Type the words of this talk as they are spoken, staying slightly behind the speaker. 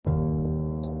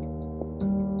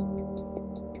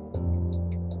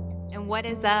what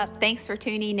is up? Thanks for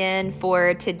tuning in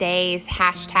for today's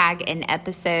hashtag and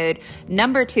episode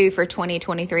number 2 for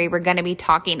 2023. We're going to be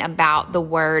talking about the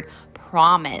word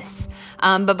promise.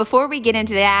 But before we get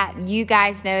into that, you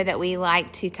guys know that we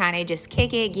like to kind of just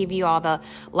kick it, give you all the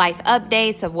life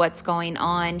updates of what's going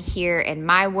on here in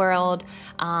my world,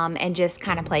 and just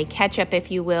kind of play catch up,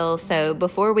 if you will. So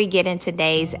before we get into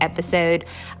today's episode,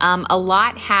 a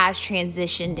lot has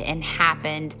transitioned and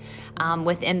happened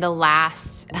within the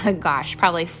last,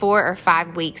 probably 4 or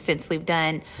 5 weeks since we've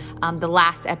done the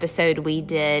last episode we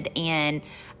did. And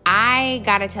I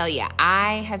gotta tell you,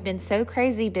 I have been so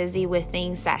crazy busy with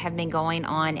things that have been going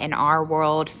on in our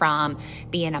world, from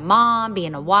being a mom,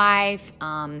 being a wife,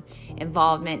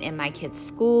 involvement in my kids'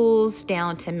 schools,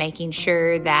 down to making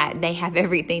sure that they have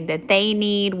everything that they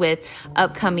need with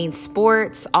upcoming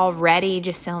sports already.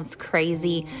 Just sounds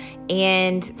crazy.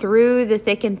 And through the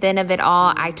thick and thin of it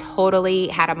all, I totally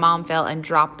had a mom fail and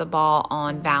dropped the ball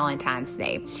on Valentine's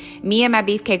Day. Me and my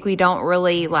beefcake, we don't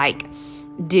really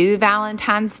do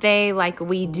Valentine's Day like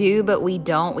we do, but we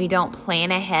don't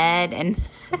plan ahead, and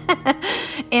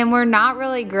and we're not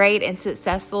really great and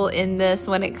successful in this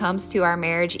when it comes to our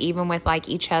marriage, even with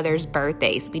each other's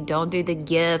birthdays. We don't do the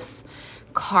gifts,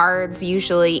 cards,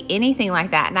 usually anything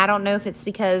like that. And I don't know if it's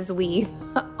because we've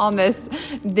almost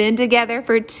been together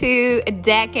for 2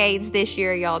 decades this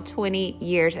year, y'all. 20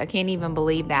 years. I can't even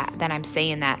believe that I'm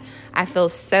saying that. I feel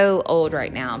so old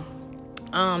right now.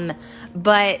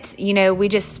 But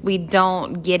we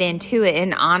don't get into it.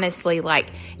 And honestly,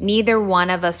 neither one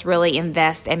of us really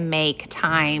invest and make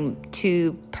time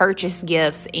to purchase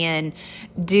gifts and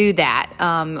do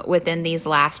that, within these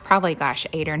last probably,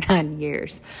 8 or 9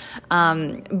 years.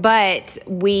 But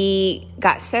we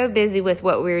got so busy with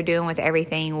what we were doing with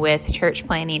everything, with church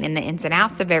planning and the ins and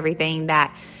outs of everything,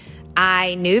 that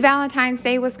I knew Valentine's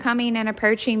Day was coming and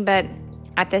approaching. But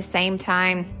at the same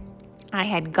time, I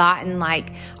had gotten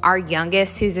our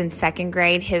youngest, who's in 2nd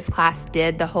grade, his class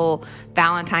did the whole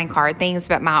Valentine card things,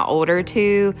 but my older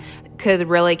 2 could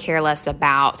really care less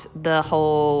about the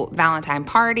whole Valentine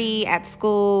party at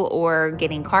school or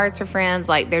getting cards for friends.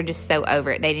 They're just so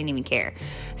over it. They didn't even care.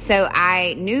 So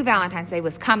I knew Valentine's Day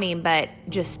was coming, but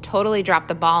just totally dropped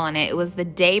the ball on it. It was the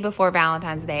day before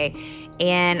Valentine's Day.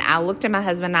 And I looked at my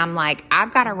husband and I'm like,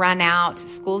 I've got to run out.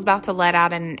 School's about to let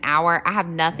out in an hour. I have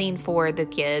nothing for the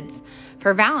kids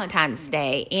for Valentine's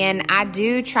Day. And I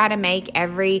do try to make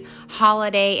every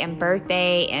holiday and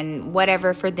birthday and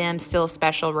whatever for them still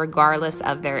special, regardless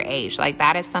of their age.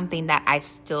 That is something that I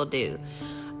still do.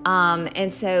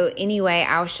 And so anyway,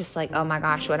 I was just like, oh my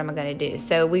gosh, what am I going to do?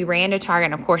 So we ran to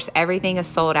Target, and of course, everything is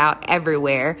sold out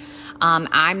everywhere.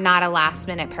 I'm not a last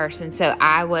minute person. So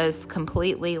I was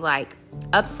completely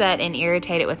upset and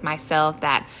irritated with myself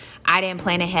that I didn't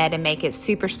plan ahead and make it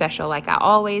super special like I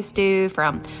always do,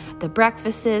 from the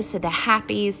breakfasts to the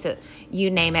happies to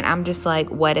you name it. I'm just like,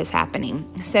 what is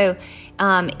happening? So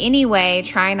anyway,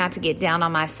 trying not to get down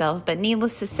on myself, but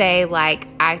needless to say,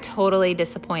 I totally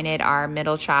disappointed our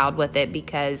middle child with it,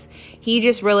 because he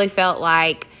just really felt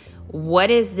like,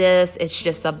 what is this? It's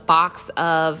just a box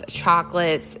of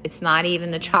chocolates. It's not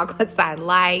even the chocolates I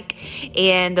like.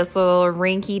 And this little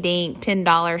rinky-dink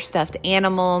 $10 stuffed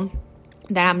animal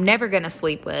that I'm never going to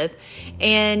sleep with.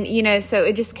 And, so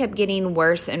it just kept getting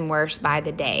worse and worse by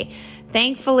the day.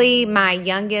 Thankfully, my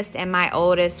youngest and my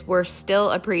oldest were still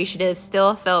appreciative,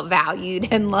 still felt valued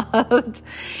and loved,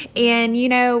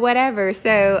 and, whatever.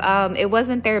 So it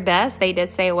wasn't their best. They did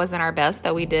say it wasn't our best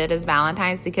that we did as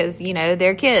Valentine's, because,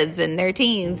 they're kids and they're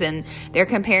teens, and they're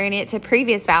comparing it to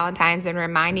previous Valentines and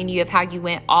reminding you of how you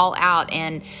went all out,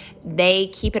 and they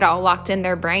keep it all locked in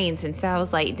their brains. And so I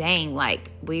was like, dang,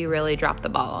 we really dropped the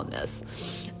ball on this.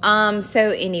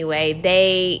 So anyway,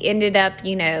 we ended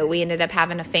up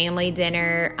having a family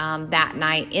dinner, that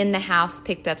night in the house,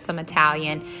 picked up some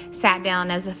Italian, sat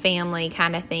down as a family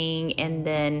kind of thing. And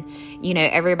then,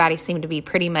 everybody seemed to be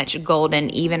pretty much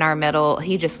golden. Even our middle,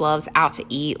 he just loves out to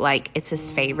eat. It's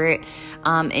his favorite.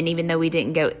 And even though we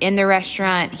didn't go in the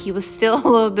restaurant, he was still a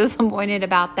little disappointed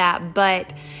about that,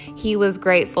 but he was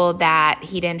grateful that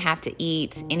he didn't have to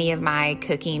eat any of my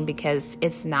cooking, because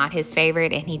it's not his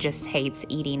favorite and he just hates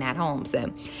eating at home.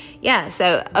 So yeah,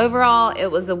 so overall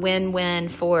it was a win-win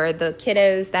for the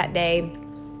kiddos that day.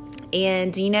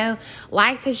 And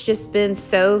life has just been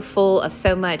so full of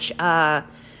so much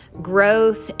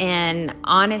growth and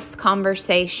honest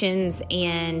conversations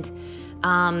and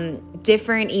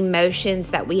different emotions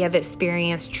that we have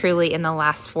experienced truly in the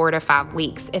last 4 to 5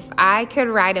 weeks. If I could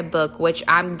write a book, which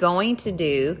I'm going to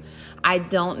do, I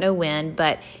don't know when,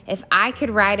 but if I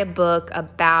could write a book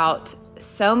about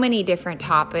so many different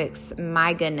topics.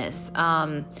 My goodness.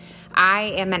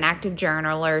 I am an active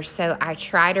journaler, so I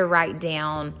try to write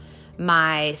down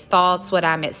my thoughts, what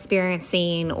I'm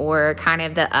experiencing, or kind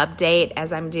of the update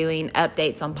as I'm doing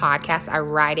updates on podcasts. I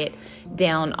write it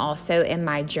down also in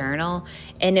my journal.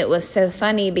 And it was so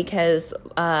funny because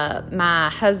my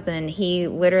husband, he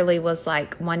literally was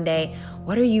like one day,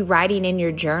 "What are you writing in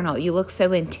your journal? You look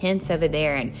so intense over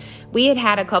there." And we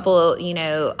had a couple,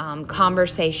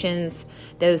 conversations,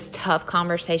 those tough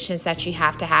conversations that you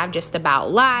have to have just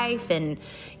about life and,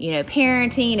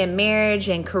 parenting and marriage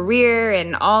and career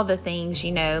and all the things,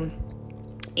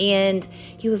 And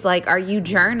he was like, "Are you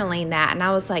journaling that?" And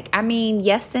I was like, "I mean,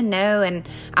 yes and no." And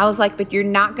I was like, "But you're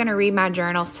not going to read my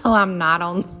journal, so I'm not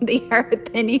on the earth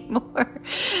anymore."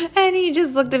 And he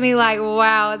just looked at me like,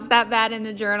 "Wow, it's that bad in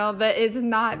the journal," but it's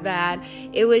not bad.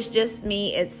 It was just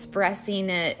me expressing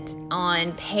it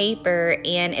on paper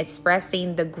and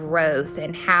expressing the growth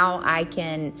and how I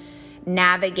can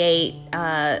navigate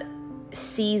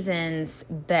seasons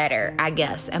better, I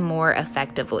guess, and more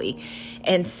effectively.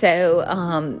 And so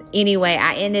anyway,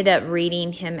 I ended up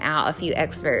reading him out a few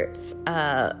excerpts.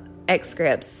 I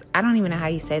don't even know how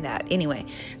you say that. Anyway,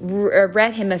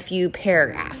 read him a few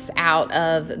paragraphs out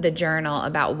of the journal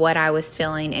about what I was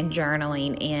feeling and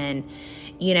journaling. And,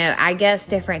 I guess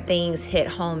different things hit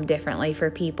home differently for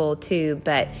people too,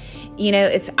 but,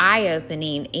 it's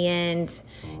eye-opening. And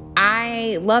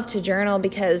I love to journal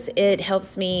because it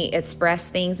helps me express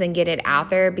things and get it out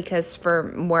there, because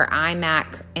for where I'm at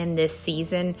in this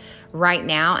season right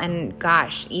now, and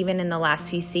gosh, even in the last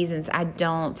few seasons, I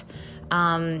don't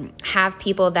have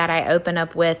people that I open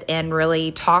up with and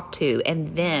really talk to and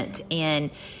vent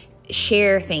and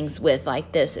share things with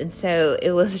like this. And so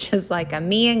it was just like a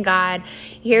me and God,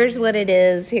 here's what it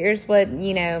is. Here's what,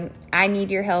 I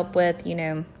need your help with,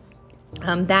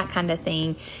 that kind of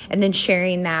thing. And then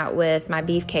sharing that with my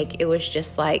beefcake, it was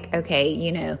just like,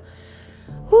 okay,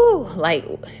 like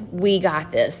we got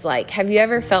this. Like, have you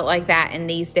ever felt like that in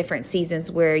these different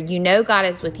seasons where God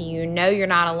is with you, you're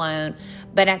not alone,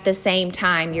 but at the same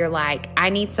time, you're like, I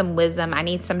need some wisdom. I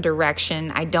need some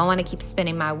direction. I don't want to keep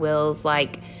spinning my wheels.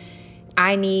 Like,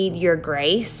 I need your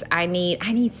grace. I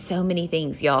need so many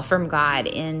things, y'all, from God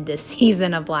in this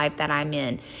season of life that I'm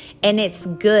in. And it's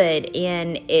good,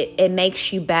 and it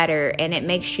makes you better, and it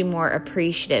makes you more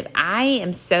appreciative. I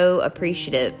am so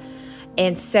appreciative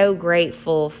and so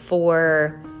grateful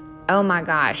for, oh my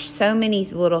gosh, so many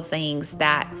little things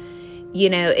that,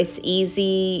 it's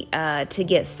easy to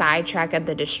get sidetracked of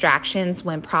the distractions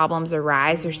when problems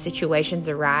arise or situations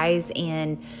arise.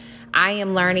 And I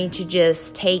am learning to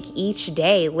just take each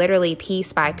day, literally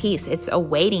piece by piece. It's a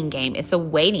waiting game. It's a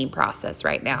waiting process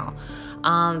right now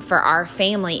for our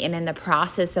family, and in the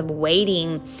process of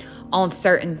waiting on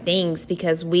certain things,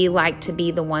 because we like to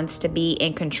be the ones to be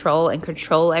in control and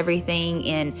control everything,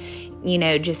 and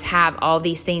just have all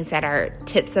these things at our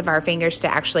tips of our fingers to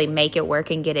actually make it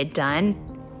work and get it done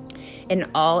in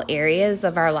all areas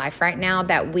of our life right now,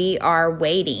 that we are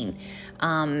waiting.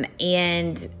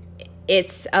 And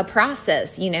it's a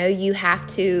process, you have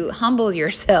to humble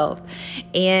yourself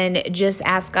and just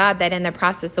ask God that in the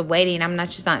process of waiting, I'm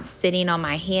not sitting on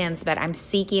my hands, but I'm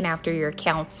seeking after your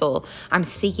counsel. I'm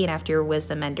seeking after your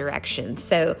wisdom and direction.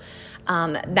 So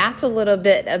that's a little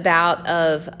bit about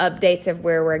of updates of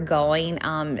where we're going.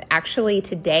 Actually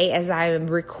today, as I'm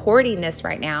recording this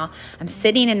right now, I'm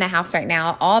sitting in the house right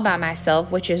now all by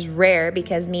myself, which is rare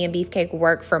because me and Beefcake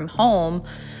work from home.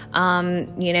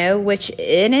 Which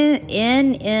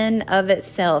in of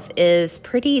itself is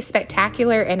pretty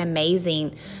spectacular and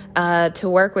amazing, to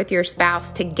work with your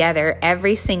spouse together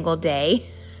every single day,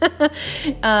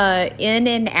 in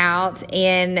and out.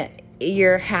 And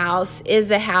your house is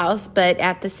a house, but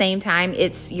at the same time,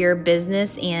 it's your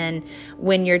business. And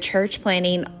when you're church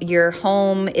planning, your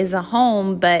home is a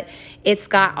home, but it's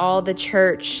got all the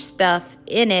church stuff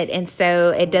in it. And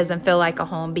so it doesn't feel like a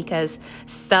home because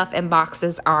stuff and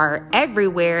boxes are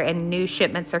everywhere and new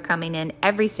shipments are coming in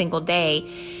every single day.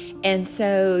 And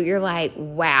so you're like,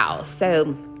 wow.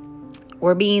 So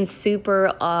we're being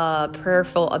super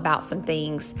prayerful about some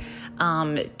things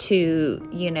to,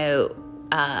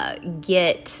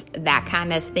 get that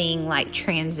kind of thing like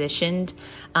transitioned,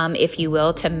 if you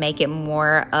will, to make it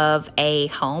more of a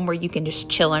home where you can just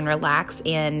chill and relax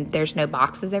and there's no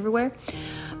boxes everywhere.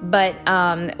 But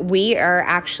we are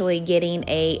actually getting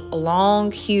a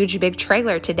long, huge, big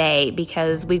trailer today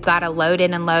because we've got to load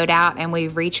in and load out, and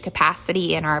we've reached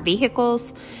capacity in our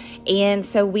vehicles. And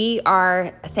so we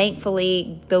are,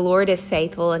 thankfully, the Lord is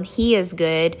faithful and He is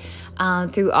good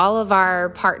through all of our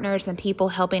partners and people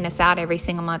helping us out every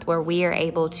single month, where we are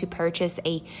able to purchase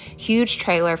a huge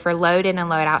trailer for load in and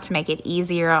load out to make it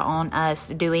easier on us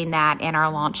doing that and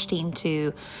our launch team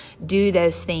to do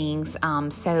those things.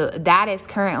 So that is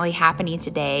currently happening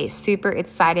today. Super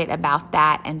excited about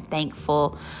that and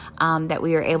thankful that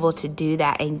we are able to do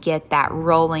that and get that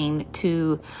rolling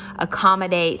to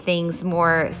accommodate things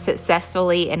more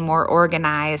successfully and more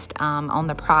organized on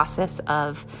the process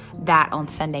of that on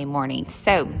Sunday morning.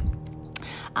 So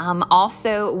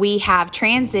also, we have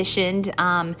transitioned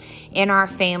in our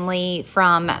family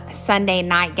from Sunday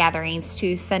night gatherings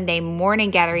to Sunday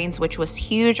morning gatherings, which was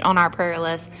huge on our prayer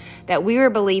list that we were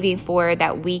believing for,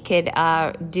 that we could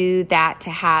do that to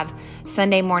have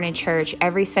Sunday morning church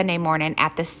every Sunday morning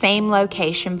at the same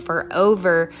location for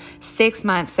over 6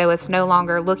 months. So it's no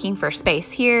longer looking for space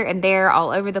here and there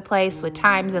all over the place with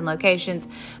times and locations.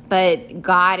 But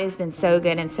God has been so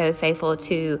good and so faithful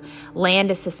to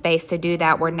land us a space to do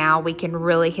that, where now we can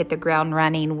really hit the ground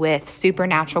running with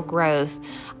supernatural growth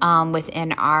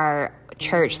within our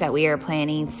church that we are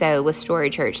planning, so with Story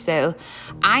Church. So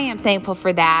I am thankful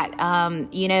for that.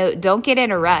 Don't get in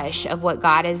a rush of what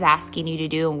God is asking you to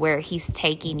do and where He's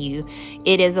taking you.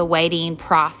 It is a waiting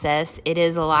process. It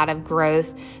is a lot of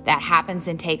growth that happens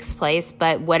and takes place,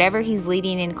 but whatever He's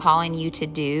leading and calling you to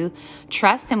do,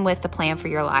 trust Him with the plan for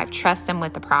your life. Trust Him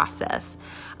with the process.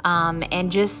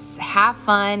 And just have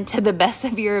fun to the best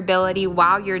of your ability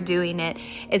while you're doing it,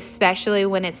 especially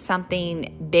when it's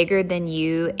something bigger than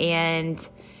you and,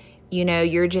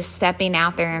 you're just stepping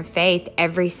out there in faith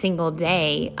every single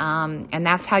day. And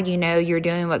that's how you're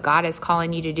doing what God is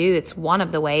calling you to do. It's one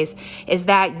of the ways is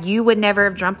that you would never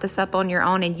have jumped this up on your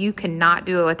own, and you cannot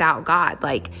do it without God.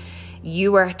 Like,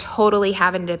 you are totally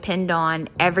having to depend on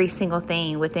every single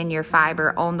thing within your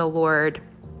fiber on the Lord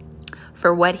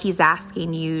for what He's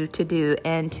asking you to do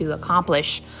and to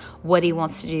accomplish what He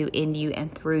wants to do in you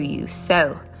and through you.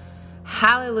 So,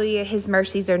 hallelujah, His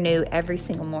mercies are new every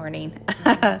single morning.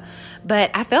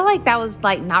 But I feel like that was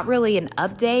like not really an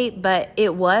update, but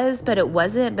it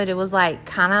wasn't, but it was like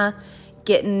kind of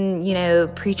getting,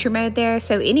 preacher mode there.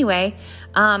 So anyway,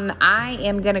 I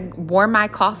am going to warm my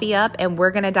coffee up and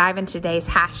we're going to dive into today's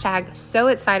hashtag. So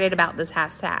excited about this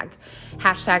hashtag.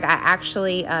 I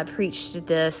actually preached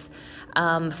this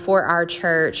for our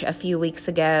church a few weeks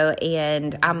ago,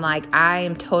 and I'm like, I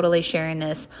am totally sharing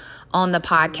this on the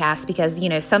podcast because,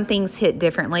 some things hit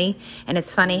differently, and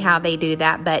it's funny how they do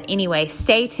that. But anyway,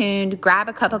 stay tuned, grab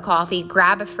a cup of coffee,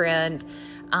 grab a friend,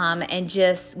 and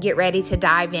just get ready to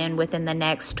dive in within the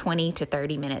next 20 to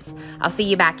 30 minutes. I'll see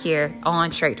you back here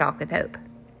on Straight Talk with Hope.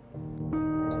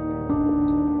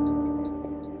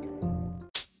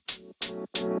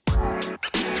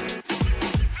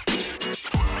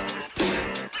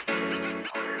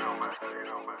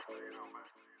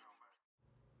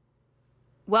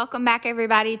 Welcome back,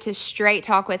 everybody, to Straight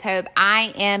Talk with Hope.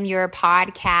 I am your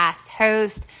podcast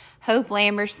host, Hope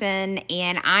Lamberson,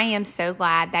 and I am so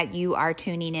glad that you are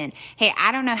tuning in. Hey,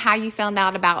 I don't know how you found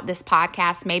out about this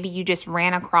podcast. Maybe you just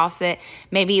ran across it.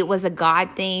 Maybe it was a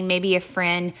God thing. Maybe a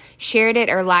friend shared it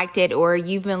or liked it, or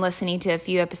you've been listening to a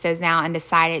few episodes now and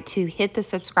decided to hit the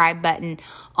subscribe button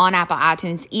on Apple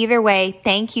iTunes. Either way,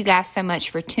 thank you guys so much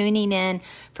for tuning in,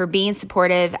 for being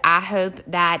supportive. I hope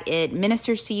that it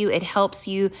ministers to you. It helps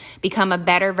you become a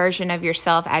better version of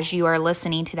yourself as you are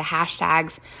listening to the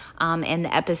hashtags and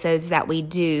the episodes that we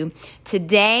do.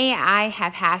 Today, I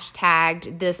have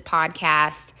hashtagged this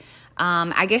podcast.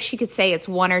 I guess you could say it's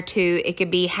one or two. It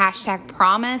could be hashtag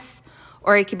promise,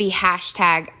 or it could be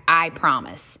hashtag I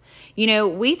promise.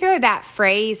 We throw that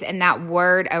phrase and that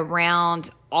word around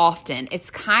often. It's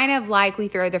kind of like we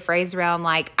throw the phrase around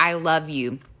like, I love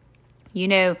you.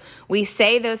 We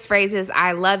say those phrases,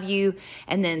 I love you,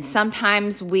 and then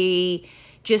sometimes we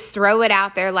just throw it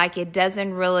out there like it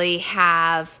doesn't really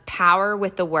have power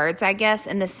with the words, I guess.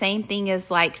 And the same thing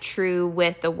is like true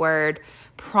with the word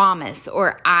promise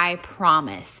or I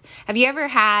promise. Have you ever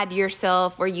had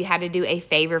yourself where you had to do a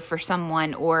favor for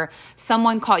someone, or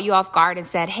someone caught you off guard and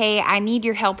said, hey, I need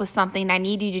your help with something. I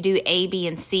need you to do A, B,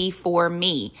 and C for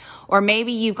me. Or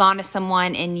maybe you've gone to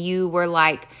someone and you were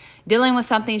like dealing with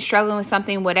something, struggling with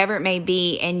something, whatever it may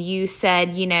be. And you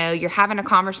said, you're having a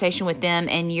conversation with them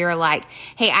and you're like,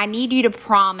 hey, I need you to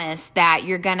promise that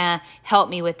you're going to help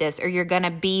me with this, or you're going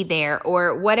to be there,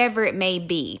 or whatever it may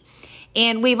be.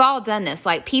 And we've all done this.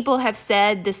 Like, people have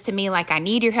said this to me, like, I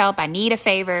need your help. I need a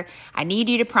favor. I need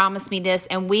you to promise me this.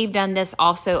 And we've done this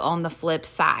also on the flip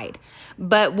side.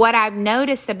 But what I've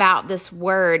noticed about this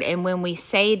word, and when we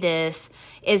say this,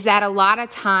 is that a lot of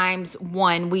times,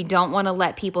 one, we don't want to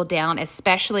let people down,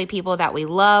 especially people that we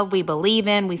love, we believe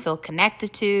in, we feel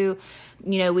connected to.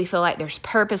 We feel like there's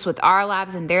purpose with our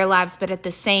lives and their lives, but at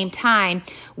the same time,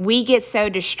 we get so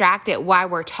distracted while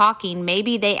we're talking.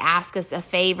 Maybe they ask us a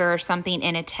favor or something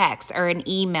in a text or an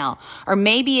email, or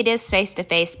maybe it is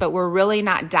face-to-face, but we're really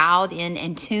not dialed in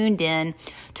and tuned in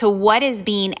to what is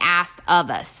being asked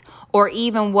of us, or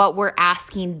even what we're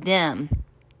asking them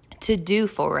to do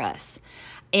for us.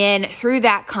 And through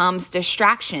that comes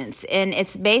distractions. And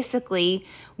it's basically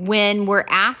when we're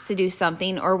asked to do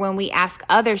something, or when we ask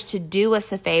others to do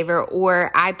us a favor,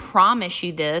 or I promise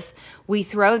you this, we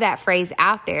throw that phrase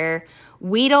out there.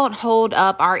 We don't hold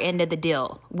up our end of the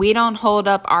deal. We don't hold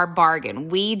up our bargain.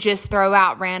 We just throw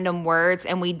out random words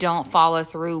and we don't follow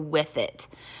through with it.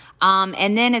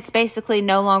 And then it's basically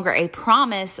no longer a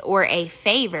promise or a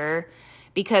favor,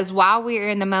 because while we're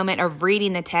in the moment of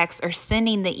reading the text or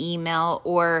sending the email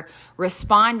or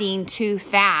responding too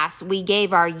fast, we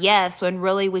gave our yes when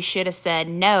really we should have said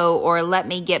no, or let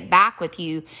me get back with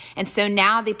you. And so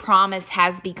now the promise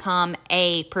has become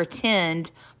a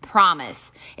pretend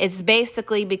promise. It's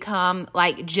basically become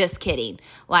like, just kidding.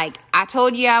 Like, I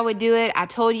told you I would do it. I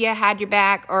told you I had your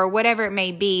back, or whatever it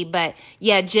may be. But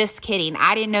yeah, just kidding.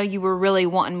 I didn't know you were really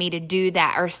wanting me to do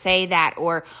that or say that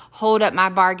or hold up my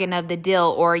bargain of the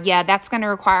deal. Or yeah, that's going to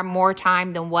require more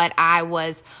time than what I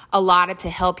was allotted to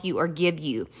help you or give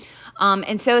you.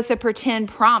 And so it's a pretend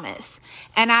promise.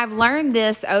 And I've learned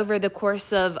this over the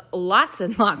course of lots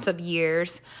and lots of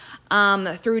years,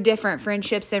 through different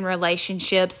friendships and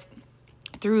relationships,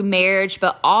 through marriage,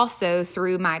 but also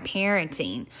through my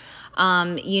parenting.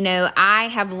 I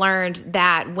have learned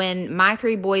that when my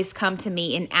 3 boys come to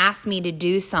me and ask me to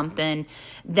do something,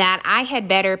 that I had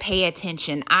better pay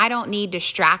attention. I don't need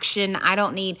distraction. I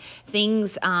don't need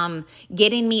things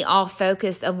getting me all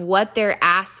focused of what they're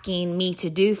asking me to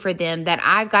do for them, that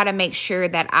I've got to make sure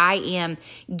that I am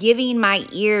giving my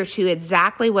ear to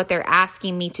exactly what they're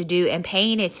asking me to do and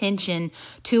paying attention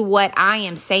to what I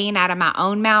am saying out of my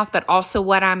own mouth, but also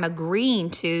what I'm agreeing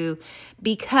to,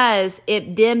 because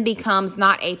it then becomes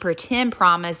not a pretend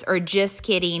promise or just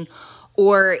kidding,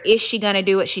 or is she going to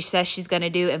do what she says she's going to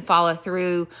do and follow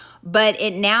through, but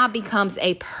it now becomes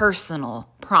a personal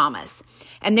promise.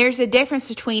 And there's a difference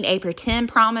between a pretend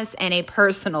promise and a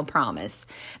personal promise.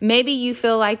 Maybe you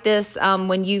feel like this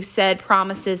when you've said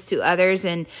promises to others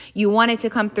and you wanted to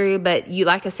come through, but you,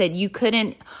 like I said, you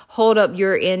couldn't hold up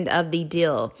your end of the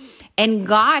deal. And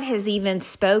God has even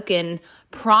spoken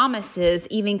promises,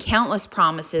 even countless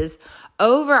promises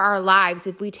over our lives.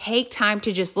 If we take time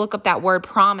to just look up that word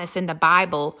promise in the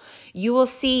Bible, you will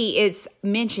see it's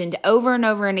mentioned over and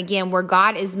over and again, where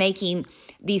God is making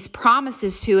these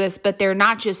promises to us, but they're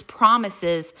not just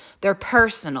promises, they're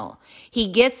personal.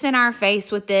 He gets in our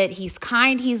face with it. He's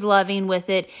kind, he's loving with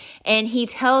it. And he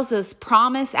tells us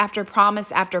promise after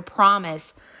promise after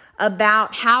promise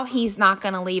about how he's not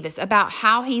going to leave us, about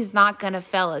how he's not going to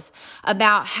fail us,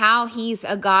 about how he's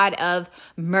a God of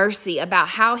mercy, about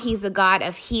how he's a God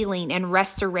of healing and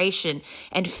restoration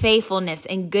and faithfulness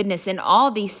and goodness and all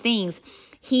these things.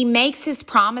 He makes his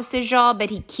promises, y'all,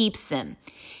 but he keeps them.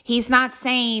 He's not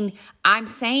saying, I'm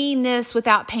saying this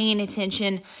without paying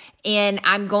attention and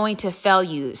I'm going to fail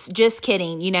you. Just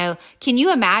kidding. Can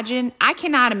you imagine? I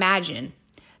cannot imagine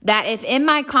that if in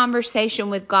my conversation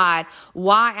with God,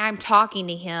 while I'm talking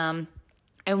to him,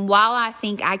 and while I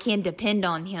think I can depend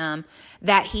on him,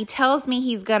 that he tells me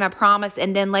he's going to promise,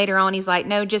 and then later on he's like,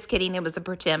 no, just kidding, it was a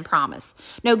pretend promise.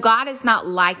 No, God is not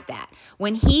like that.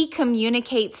 When he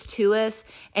communicates to us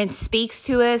and speaks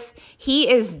to us,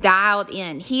 he is dialed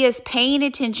in. He is paying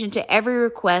attention to every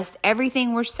request,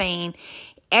 everything we're saying,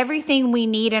 everything we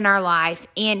need in our life.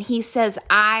 And he says,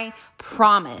 I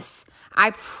promise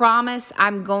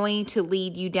I'm going to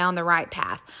lead you down the right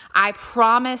path. I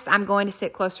promise I'm going to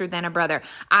sit closer than a brother.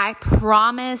 I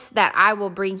promise that I will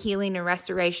bring healing and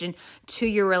restoration to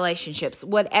your relationships,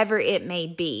 whatever it may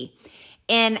be.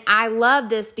 And I love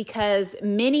this because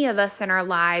many of us in our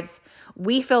lives,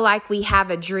 we feel like we have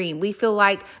a dream. We feel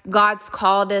like God's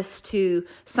called us to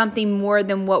something more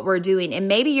than what we're doing. And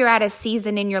maybe you're at a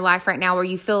season in your life right now where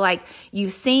you feel like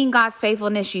you've seen God's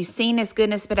faithfulness, you've seen his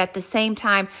goodness, but at the same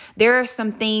time, there are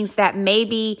some things that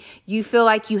maybe you feel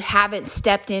like you haven't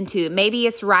stepped into. Maybe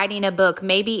it's writing a book.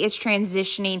 Maybe it's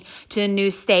transitioning to a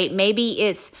new state. Maybe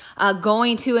it's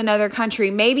going to another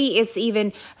country. Maybe it's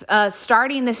even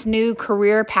starting this new career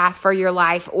career path for your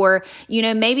life, or,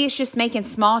 maybe it's just making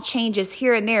small changes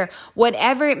here and there,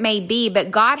 whatever it may be. But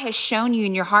God has shown you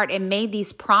in your heart and made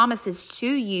these promises to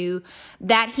you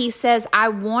that he says, I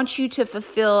want you to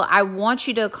fulfill, I want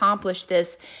you to accomplish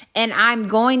this, and I'm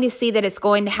going to see that it's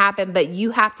going to happen, but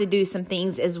you have to do some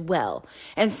things as well.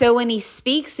 And so when he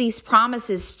speaks these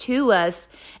promises to us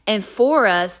and for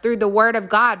us through the word of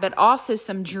God, but also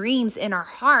some dreams in our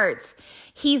hearts,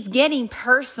 he's getting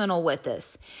personal with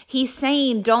us. He's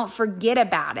saying, don't forget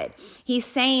about it. He's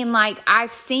saying, like,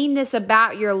 I've seen this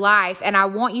about your life and I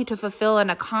want you to fulfill and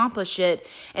accomplish it.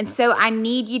 And so I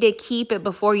need you to keep it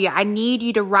before you. I need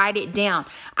you to write it down.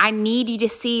 I need you to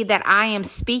see that I am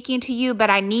speaking to you, but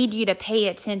I need you to pay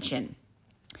attention.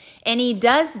 And he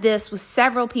does this with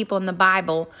several people in the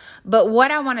Bible. But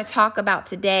what I want to talk about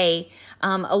today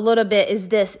a little bit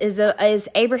is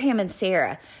Abraham and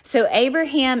Sarah. So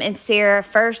Abraham and Sarah,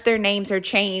 first their names are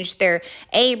changed. They're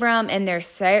Abram and they're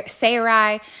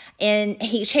Sarai. And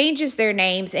he changes their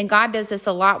names, and God does this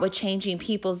a lot with changing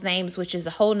people's names, which is a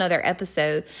whole nother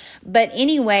episode. But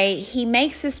anyway, he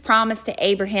makes this promise to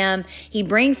Abraham. He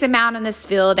brings him out in this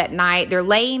field at night. They're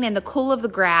laying in the cool of the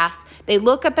grass. They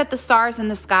look up at the stars in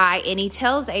the sky, and he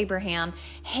tells Abraham,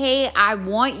 hey, I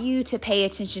want you to pay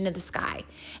attention to the sky.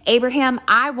 Abraham,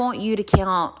 I want you to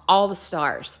count all the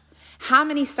stars. How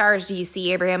many stars do you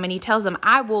see, Abraham? And he tells him,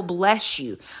 I will bless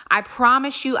you. I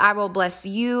promise you, I will bless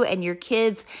you and your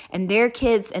kids and their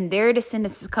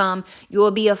descendants to come. You will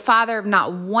be a father of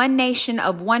not one nation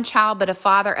of one child, but a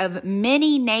father of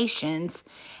many nations.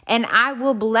 And I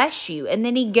will bless you. And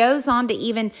then he goes on to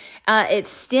even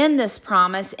extend this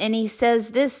promise. And he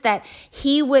says this, that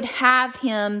he would have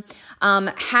him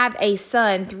have a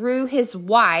son through his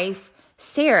wife,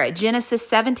 Sarah. Genesis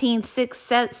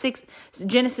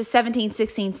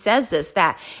 17:16 says this,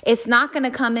 that it's not going to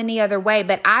come any other way,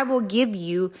 but I will give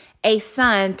you a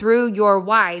son through your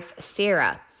wife,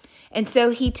 Sarah. And so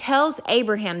he tells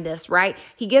Abraham this, right?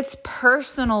 He gets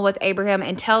personal with Abraham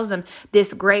and tells him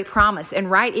this great promise.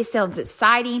 And right, it sounds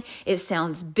exciting. It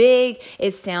sounds big.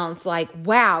 It sounds like,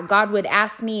 wow, God would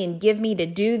ask me and give me to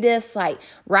do this. Like,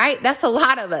 right? That's a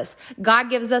lot of us. God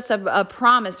gives us a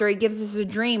promise, or he gives us a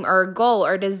dream or a goal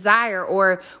or desire,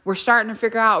 or we're starting to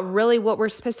figure out really what we're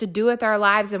supposed to do with our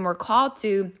lives and we're called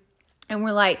to. And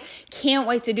we're like, can't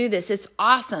wait to do this. It's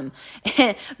awesome.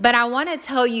 But I want to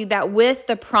tell you that with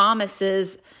the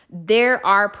promises, there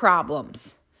are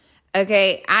problems.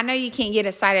 Okay. I know you can't get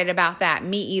excited about that.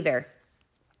 Me either.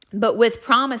 But with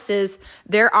promises,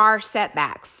 there are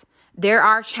setbacks. There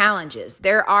are challenges.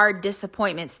 There are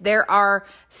disappointments. There are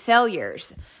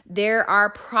failures. There are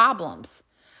problems.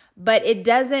 But it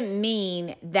doesn't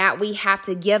mean that we have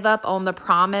to give up on the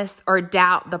promise or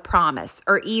doubt the promise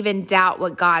or even doubt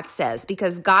what God says,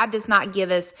 because God does not give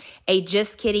us a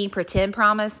just kidding pretend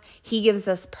promise. He gives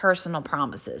us personal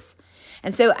promises.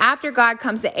 And so after God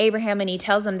comes to Abraham and he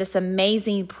tells him this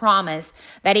amazing promise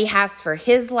that he has for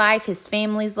his life, his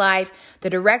family's life, the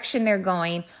direction they're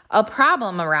going, a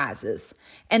problem arises.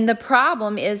 And the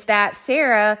problem is that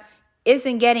Sarah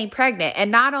isn't getting pregnant.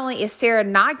 And not only is Sarah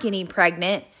not getting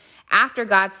pregnant, after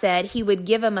God said he would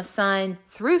give him a son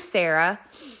through Sarah,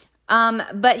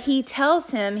 but he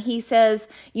tells him, he says,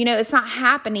 it's not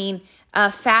happening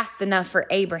fast enough for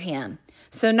Abraham.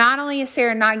 So not only is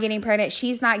Sarah not getting pregnant,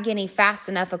 she's not getting fast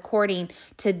enough according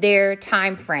to their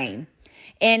time frame.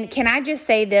 And can I just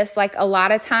say this, like a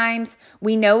lot of times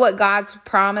we know what God's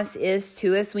promise is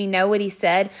to us. We know what he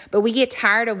said, but we get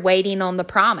tired of waiting on the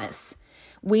promise.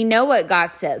 We know what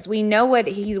God says. We know what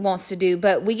he wants to do,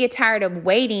 but we get tired of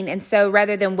waiting. And so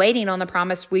rather than waiting on the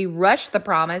promise, we rush the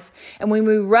promise. And when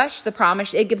we rush the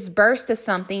promise, it gives birth to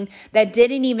something that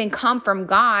didn't even come from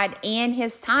God and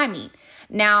his timing.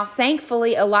 Now,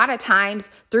 thankfully, a lot of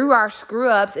times through our screw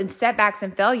ups and setbacks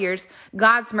and failures,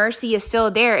 God's mercy is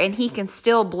still there and he can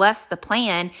still bless the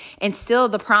plan and still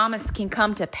the promise can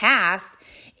come to pass.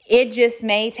 It just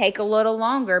may take a little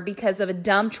longer because of a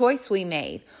dumb choice we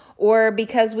made, or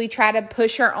because we try to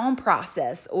push our own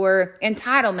process or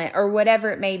entitlement or whatever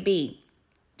it may be.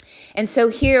 And so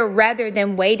here, rather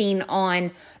than waiting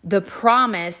on the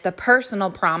promise, the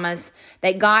personal promise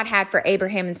that God had for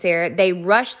Abraham and Sarah, they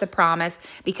rushed the promise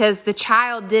because the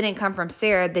child didn't come from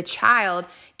Sarah. The child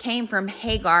came from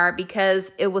Hagar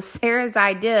because it was Sarah's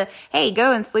idea. Hey,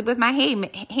 go and sleep with my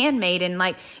handmaid and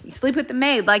like sleep with the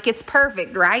maid. Like it's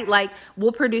perfect, right? Like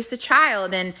we'll produce a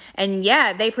child. And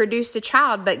yeah, they produced a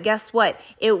child, but guess what?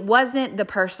 It wasn't the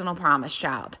personal promise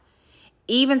child.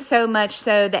 Even so much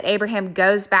so that Abraham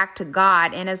goes back to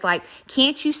God and is like,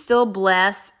 can't you still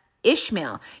bless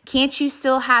Ishmael? Can't you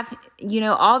still have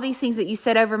all these things that you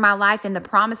said over my life and the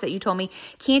promise that you told me,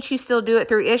 can't you still do it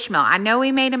through Ishmael? I know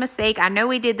he made a mistake. I know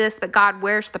he did this, but God,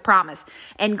 where's the promise?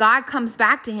 And God comes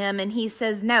back to him and he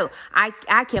says, no, I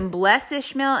can bless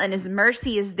Ishmael and his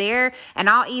mercy is there. And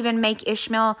I'll even make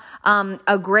Ishmael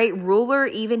a great ruler.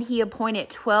 Even he appointed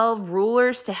 12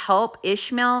 rulers to help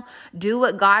Ishmael do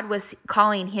what God was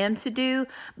calling him to do.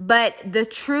 But the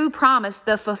true promise,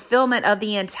 the fulfillment of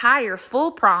the entire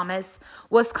full promise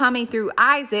was coming through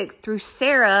Isaac, through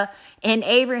Sarah and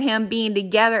Abraham being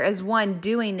together as one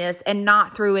doing this, and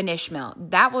not through an Ishmael.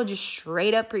 That will just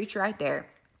straight up preach right there.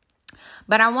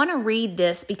 But I want to read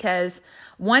this because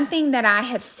one thing that I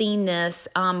have seen this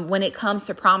when it comes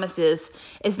to promises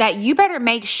is that you better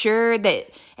make sure that,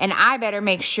 and I better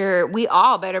make sure, we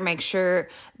all better make sure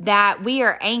that we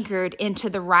are anchored into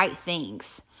the right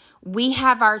things. We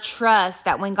have our trust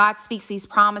that when God speaks these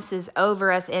promises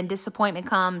over us and disappointment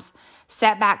comes,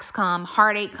 setbacks come,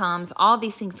 heartache comes, all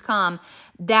these things come,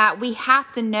 that we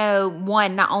have to know,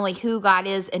 one, not only who God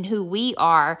is and who we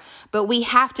are, but we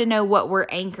have to know what we're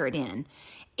anchored in.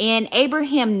 And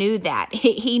Abraham knew that.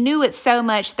 He knew it so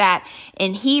much that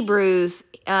in Hebrews,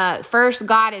 first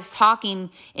God is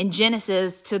talking in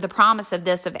Genesis to the promise of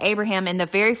this of Abraham in the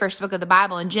very first book of the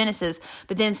Bible in Genesis,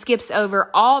 but then skips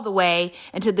over all the way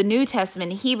into the New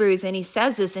Testament in Hebrews. And he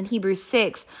says this in Hebrews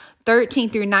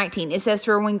 6:13 through 19. It says,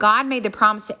 for when God made the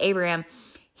promise to Abraham,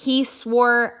 he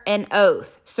swore an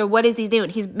oath. So what is he doing?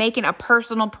 He's making a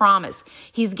personal promise.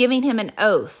 He's giving him an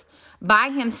oath by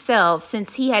himself,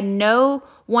 since he had no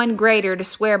one greater to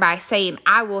swear by, saying,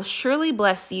 I will surely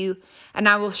bless you and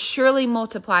I will surely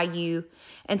multiply you.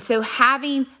 And so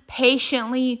having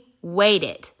patiently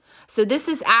waited. So this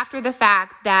is after the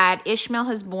fact that Ishmael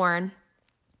has born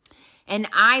and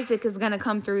Isaac is going to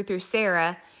come through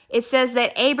Sarah. It says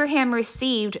that Abraham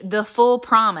received the full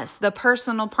promise, the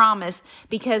personal promise,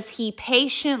 because he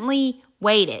patiently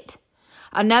waited.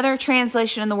 Another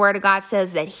translation in the Word of God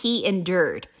says that he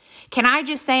endured. Can I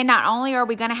just say, not only are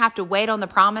we going to have to wait on the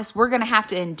promise, we're going to have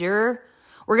to endure.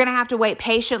 We're going to have to wait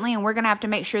patiently, and we're going to have to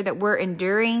make sure that we're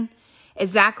enduring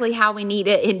exactly how we need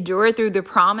to endure through the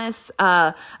promise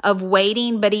of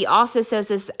waiting. But he also says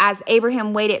this, as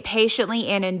Abraham waited patiently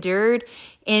and endured,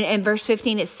 in verse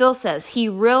 15, it still says, he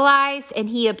realized and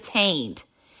he obtained.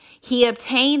 He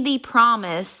obtained the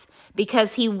promise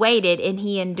because he waited and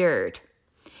he endured.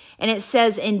 And it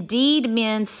says, indeed,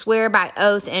 men swear by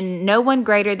oath and no one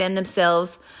greater than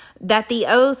themselves, that the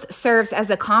oath serves as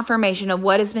a confirmation of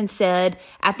what has been said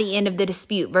at the end of the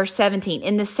dispute. Verse 17,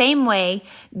 in the same way,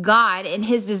 God in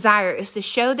his desire is to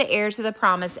show the heirs of the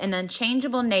promise an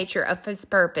unchangeable nature of his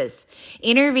purpose,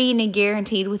 intervened and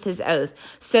guaranteed with his oath,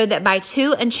 so that by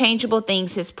two unchangeable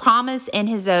things, his promise and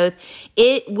his oath,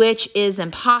 it which is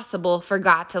impossible for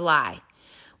God to lie.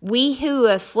 We who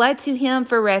have fled to him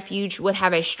for refuge would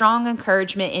have a strong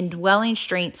encouragement and dwelling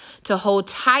strength to hold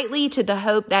tightly to the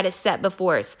hope that is set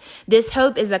before us. This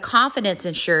hope is a confidence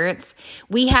insurance.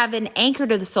 We have an anchor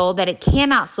to the soul that it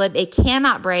cannot slip, it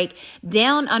cannot break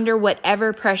down under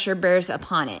whatever pressure bears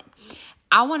upon it.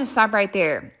 I want to stop right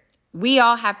there. We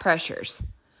all have pressures.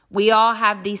 We all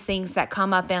have these things that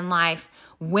come up in life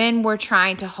when we're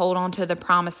trying to hold on to the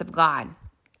promise of God.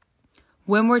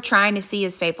 When we're trying to see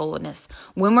his faithfulness,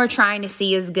 when we're trying to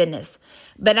see his goodness.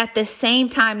 But at the same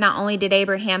time, not only did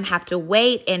Abraham have to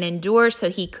wait and endure so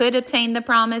he could obtain the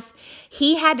promise,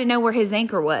 he had to know where his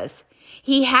anchor was.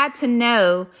 He had to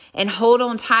know and hold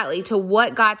on tightly to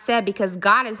what God said, because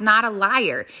God is not a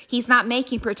liar. He's not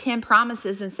making pretend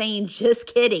promises and saying, just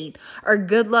kidding, or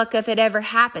good luck if it ever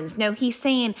happens. No, he's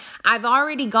saying, I've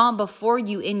already gone before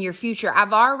you in your future.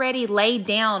 I've already laid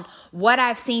down what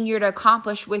I've seen you to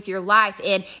accomplish with your life.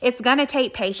 And it's going to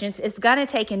take patience. It's going to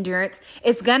take endurance.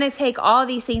 It's going to take all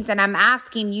these things that I'm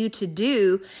asking you to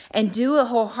do, and do it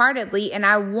wholeheartedly. And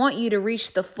I want you to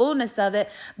reach the fullness of it,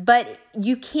 but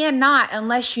you cannot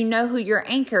unless you know who your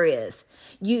anchor is.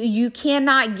 You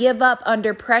cannot give up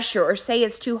under pressure or say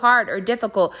it's too hard or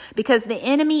difficult, because the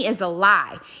enemy is a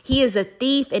lie. He is a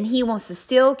thief and he wants to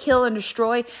steal, kill, and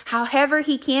destroy however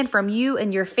he can from you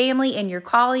and your family and your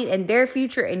calling and their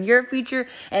future and your future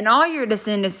and all your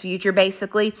descendants' future,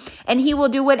 basically. And he will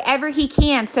do whatever he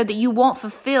can so that you won't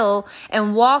fulfill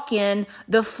and walk in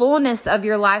the fullness of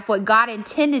your life, what God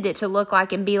intended it to look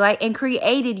like and be like and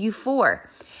created you for.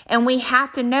 And we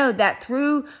have to know that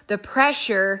through the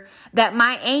pressure, that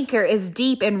my anchor is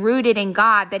deep and rooted in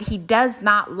God, that he does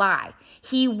not lie.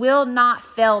 He will not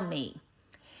fail me.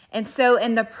 And so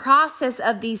in the process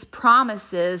of these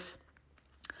promises,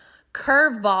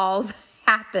 curveballs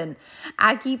happen.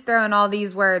 I keep throwing all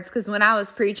these words because when I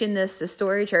was preaching this to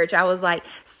Story Church, I was like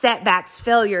setbacks,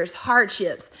 failures,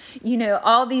 hardships,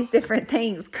 all these different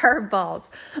things,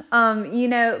 curveballs,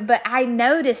 but I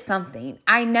noticed something.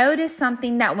 I noticed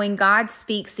something that when God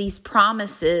speaks these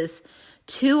promises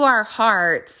to our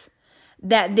hearts,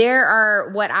 that there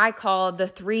are what I call the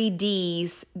 3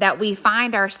 Ds that we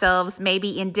find ourselves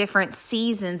maybe in different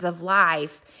seasons of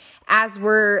life as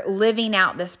we're living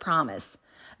out this promise.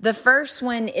 The first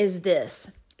one is this: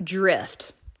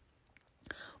 drift.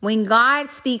 When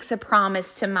God speaks a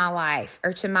promise to my life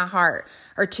or to my heart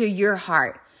or to your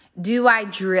heart, do I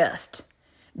drift?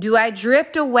 Do I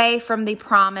drift away from the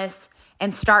promise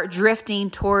and start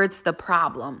drifting towards the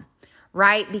problem?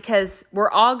 Right? Because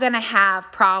we're all going to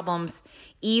have problems,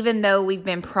 even though we've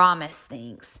been promised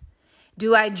things.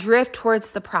 Do I drift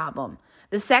towards the problem?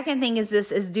 The second thing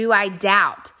is do I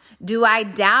doubt? Do I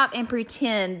doubt and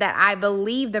pretend that I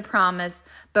believe the promise,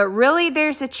 but really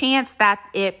there's a chance that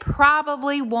it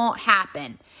probably won't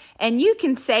happen? And you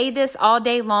can say this all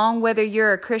day long, whether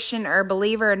you're a Christian or a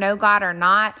believer or know God or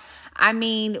not. I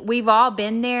mean, we've all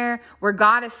been there where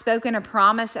God has spoken a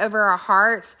promise over our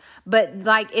hearts, but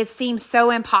it seems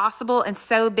so impossible and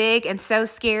so big and so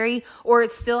scary, or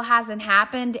it still hasn't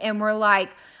happened. And we're like,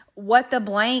 what the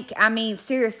blank? I mean,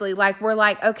 seriously, we're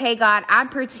like, okay, God, I'm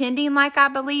pretending like I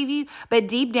believe you, but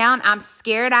deep down, I'm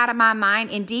scared out of my mind.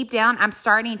 And deep down, I'm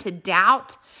starting to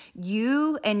doubt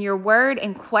you and your word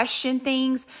and question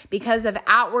things because of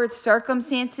outward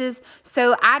circumstances.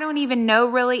 So I don't even know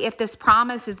really if this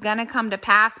promise is going to come to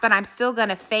pass, but I'm still going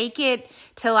to fake it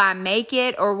till I make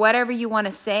it, or whatever you want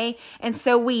to say. And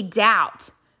so we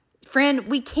doubt. Friend,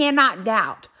 we cannot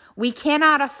doubt. We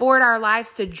cannot afford our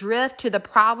lives to drift to the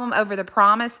problem over the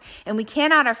promise, and we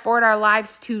cannot afford our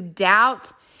lives to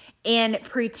doubt and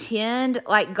pretend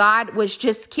like God was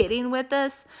just kidding with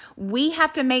us. We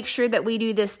have to make sure that we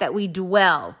do this, that we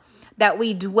dwell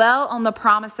on the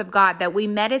promise of God, that we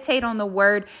meditate on the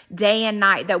word day and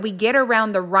night, that we get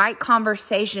around the right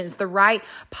conversations, the right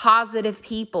positive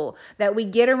people, that we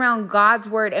get around God's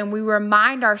word and we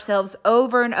remind ourselves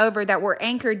over and over that we're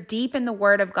anchored deep in the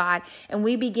word of God, and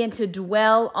we begin to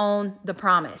dwell on the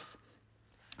promise.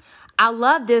 I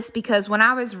love this because when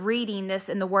I was reading this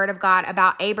in the Word of God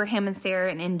about Abraham and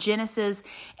Sarah, and in Genesis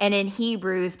and in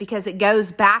Hebrews, because it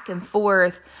goes back and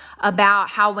forth about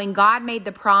how when God made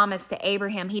the promise to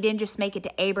Abraham, he didn't just make it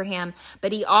to Abraham,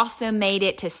 but he also made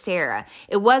it to Sarah.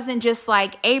 It wasn't just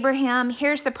like, Abraham,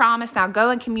 here's the promise, now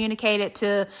go and communicate it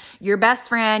to your best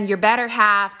friend, your better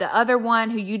half, the other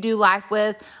one who you do life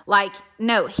with.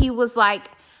 No, he was like,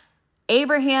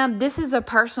 Abraham, this is a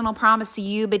personal promise to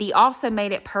you, but he also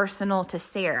made it personal to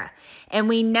Sarah. And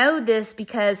we know this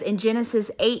because in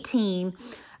Genesis 18,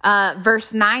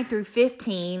 verse 9 through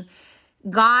 15,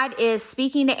 God is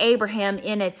speaking to Abraham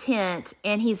in a tent,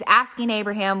 and he's asking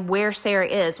Abraham where Sarah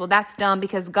is. Well, that's dumb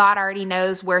because God already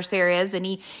knows where Sarah is, and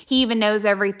he even knows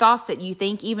every thought that you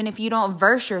think. Even if you don't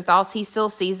verse your thoughts, he still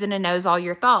sees it and knows all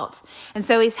your thoughts. And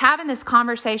so he's having this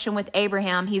conversation with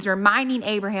Abraham. He's reminding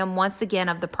Abraham once again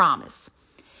of the promise.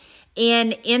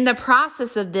 And in the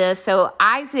process of this, so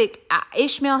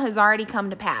Ishmael has already come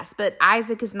to pass, but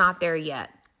Isaac is not there yet.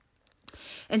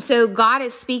 And so God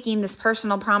is speaking this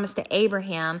personal promise to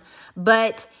Abraham,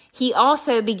 but he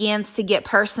also begins to get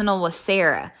personal with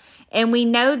Sarah. And we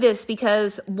know this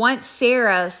because once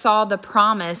Sarah saw the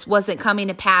promise wasn't coming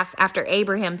to pass after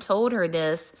Abraham told her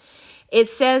this, it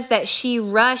says that she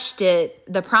rushed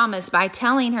the promise by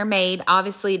telling her maid,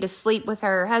 obviously, to sleep with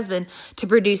her husband to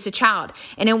produce a child.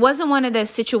 And it wasn't one of those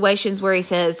situations where he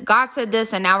says, God said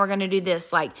this and now we're going to do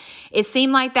this. It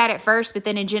seemed like that at first, but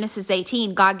then in Genesis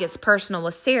 18, God gets personal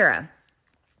with Sarah.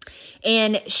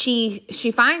 And she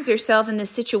finds herself in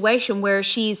this situation where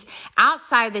she's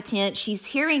outside the tent. She's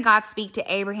hearing God speak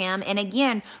to Abraham and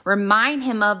again, remind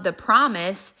him of the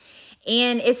promise.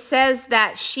 And it says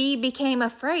that she became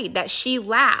afraid, that she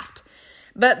laughed.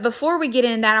 But before we get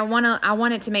into that, I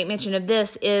wanted to make mention of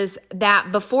this, is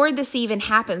that before this even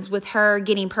happens with her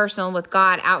getting personal with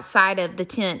God outside of the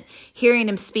tent, hearing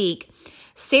him speak,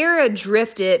 Sarah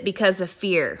drifted because of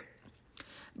fear.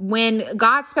 When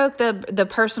God spoke the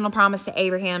personal promise to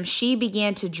Abraham, she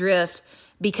began to drift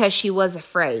because she was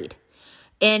afraid.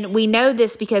 And we know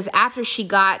this because after she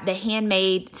got the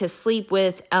handmaid to sleep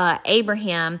with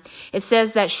Abraham, it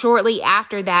says that shortly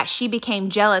after that, she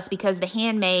became jealous because the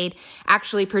handmaid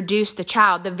actually produced the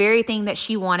child, the very thing that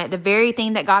she wanted, the very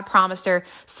thing that God promised her.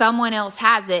 Someone else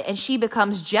has it, and she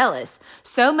becomes jealous.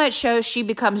 So much so she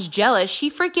becomes jealous. She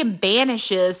freaking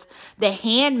banishes the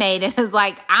handmaid and is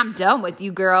like, I'm done with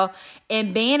you, girl,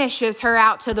 and banishes her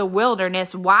out to the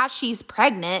wilderness while she's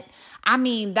pregnant. I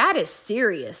mean, that is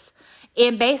serious.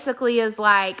 It basically is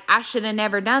like, I should have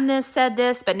never done this, said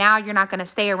this, but now you're not going to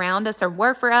stay around us or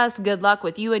work for us. Good luck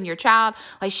with you and your child.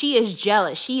 Like, she is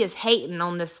jealous. She is hating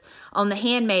on the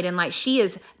handmaiden. Like, she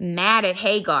is mad at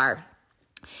Hagar.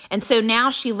 And so now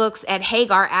she looks at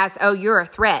Hagar as, oh, you're a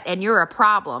threat and you're a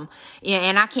problem,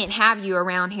 and I can't have you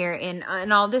around here,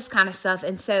 and all this kind of stuff.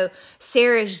 And so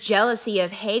Sarah's jealousy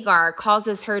of Hagar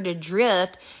causes her to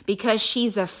drift because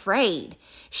she's afraid.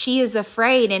 She is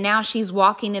afraid, and now she's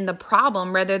walking in the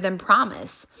problem rather than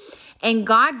promise. And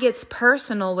God gets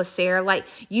personal with Sarah. Like,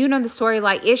 you know the story,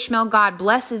 like Ishmael, God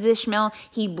blesses Ishmael.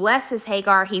 He blesses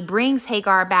Hagar. He brings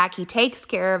Hagar back. He takes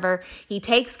care of her. He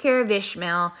takes care of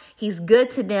Ishmael. He's good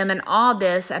to them and all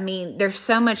this. I mean, there's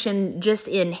so much in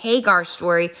Hagar's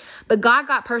story. But God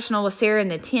got personal with Sarah in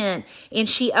the tent, and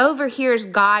she overhears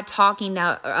God talking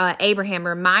to Abraham,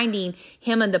 reminding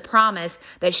him of the promise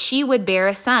that she would bear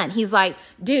a son. He's like,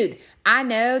 dude, I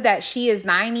know that she is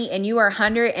 90 and you are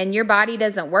 100 and your body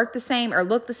doesn't work the same or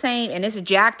look the same and it's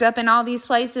jacked up in all these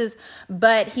places,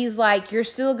 but he's like, you're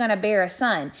still going to bear a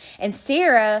son. And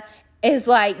Sarah is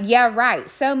like, yeah,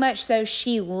 right. So much so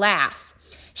she laughs.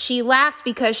 She laughs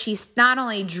because she's not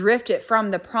only drifted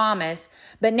from the promise,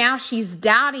 but now she's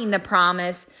doubting the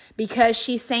promise because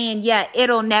she's saying, yeah,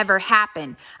 it'll never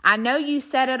happen. I know you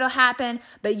said it'll happen,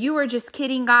 but you were just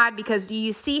kidding, God, because do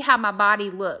you see how my body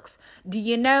looks? Do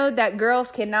you know that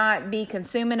girls cannot be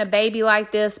consuming a baby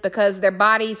like this because their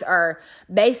bodies are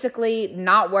basically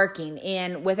not working?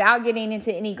 And without getting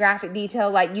into any graphic detail,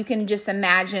 like you can just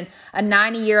imagine a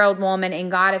 90-year-old woman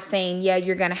and God is saying, yeah,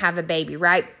 you're going to have a baby,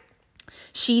 right?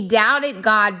 She doubted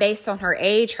God based on her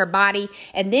age, her body,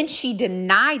 and then she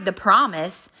denied the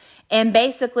promise and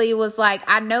basically was like,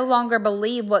 I no longer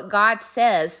believe what God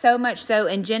says. So much so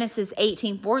in Genesis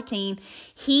 18:14,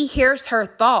 he hears her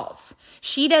thoughts.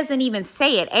 She doesn't even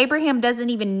say it. Abraham doesn't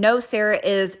even know Sarah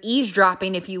is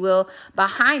eavesdropping, if you will,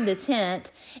 behind the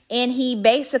tent. And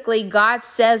God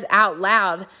says out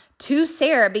loud to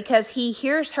Sarah because he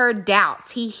hears her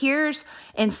doubts. He hears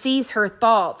and sees her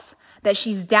thoughts, that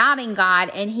she's doubting God,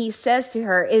 and he says to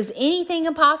her, is anything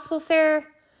impossible, Sarah?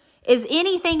 Is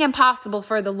anything impossible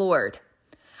for the Lord?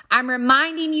 I'm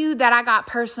reminding you that I got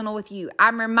personal with you.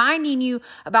 I'm reminding you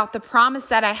about the promise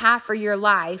that I have for your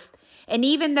life. And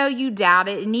even though you doubt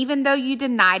it, and even though you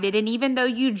denied it, and even though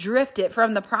you drifted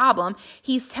from the problem,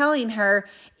 he's telling her,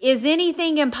 is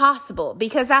anything impossible?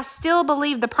 Because I still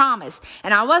believe the promise.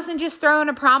 And I wasn't just throwing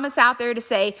a promise out there to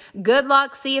say, good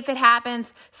luck, see if it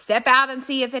happens, step out and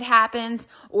see if it happens,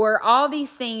 or all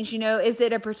these things, is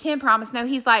it a pretend promise? No,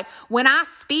 he's like, when I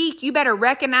speak, you better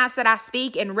recognize that I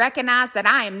speak and recognize that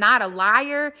I am not a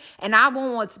liar and I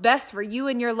want what's best for you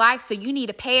in your life. So you need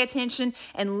to pay attention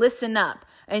and listen up.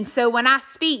 And so when I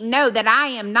speak, know that I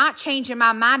am not changing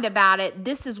my mind about it.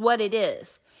 This is what it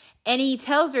is. And he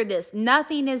tells her this,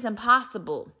 nothing is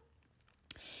impossible.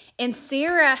 And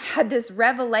Sarah had this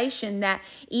revelation that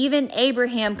even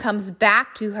Abraham comes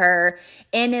back to her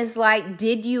and is like,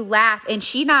 did you laugh? And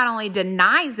she not only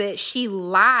denies it, she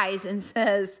lies and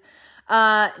says,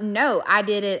 no, I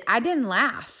didn't. I didn't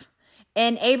laugh.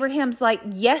 And Abraham's like,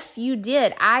 yes, you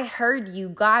did. I heard you.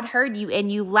 God heard you. And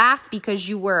you laughed because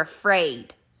you were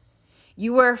afraid.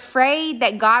 You were afraid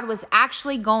that God was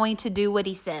actually going to do what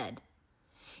he said.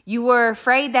 You were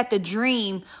afraid that the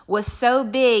dream was so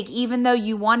big, even though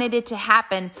you wanted it to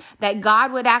happen, that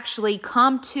God would actually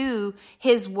come to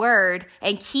his word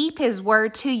and keep his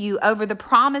word to you over the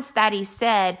promise that he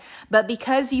said. But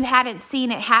because you hadn't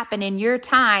seen it happen in your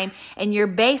time and you're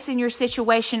basing your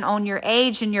situation on your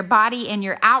age and your body and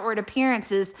your outward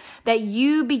appearances, that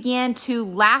you began to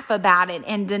laugh about it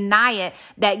and deny it,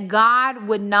 that God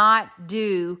would not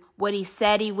do what he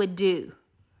said he would do.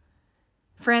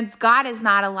 Friends, God is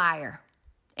not a liar,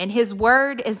 and his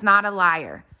word is not a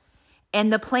liar.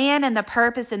 And the plan and the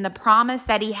purpose and the promise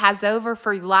that he has over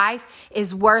for life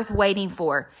is worth waiting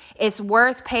for. It's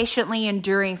worth patiently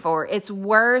enduring for. It's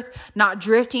worth not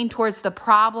drifting towards the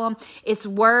problem. It's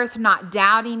worth not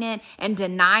doubting it and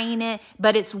denying it,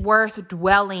 but it's worth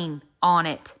dwelling on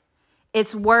it.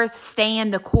 It's worth staying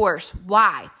the course.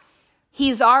 Why?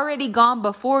 He's already gone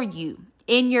before you.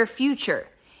 In your future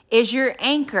is your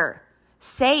anchor,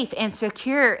 safe and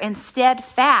secure and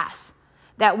steadfast,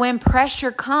 that when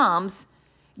pressure comes,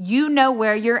 you know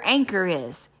where your anchor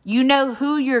is. You know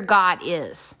who your God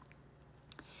is.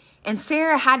 And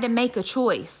Sarah had to make a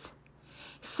choice.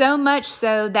 So much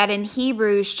so that in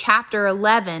Hebrews chapter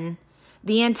 11,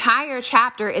 the entire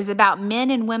chapter is about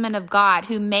men and women of God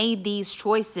who made these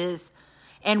choices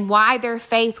and why their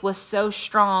faith was so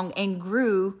strong and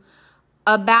grew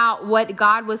about what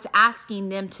God was asking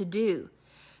them to do.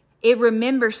 It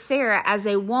remembers Sarah as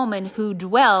a woman who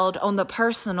dwelled on the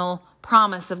personal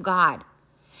promise of God.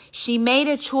 She made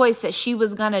a choice that she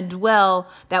was going to dwell,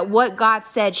 that what God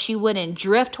said, she wouldn't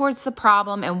drift towards the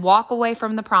problem and walk away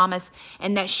from the promise,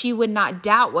 and that she would not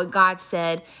doubt what God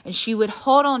said, and she would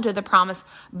hold on to the promise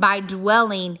by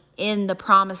dwelling in the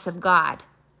promise of God.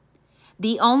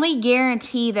 The only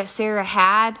guarantee that Sarah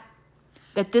had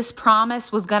that this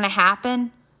promise was going to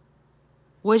happen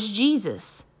was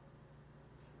Jesus.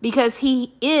 Because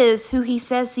he is who he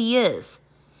says he is.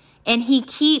 And he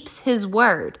keeps his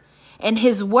word. And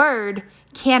his word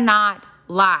cannot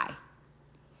lie.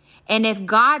 And if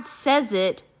God says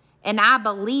it and I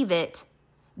believe it,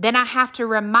 then I have to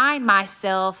remind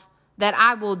myself that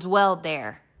I will dwell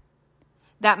there.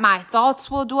 That my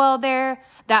thoughts will dwell there.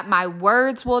 That my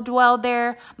words will dwell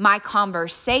there. My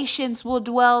conversations will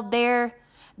dwell there.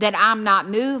 That I'm not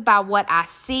moved by what I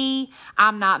see.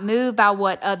 I'm not moved by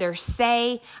what others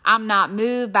say. I'm not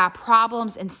moved by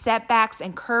problems and setbacks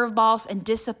and curveballs and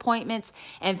disappointments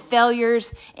and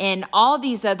failures and all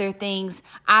these other things.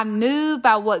 I'm moved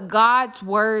by what God's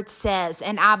word says,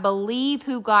 and I believe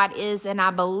who God is, and I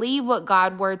believe what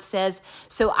God's word says.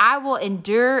 So I will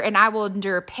endure, and I will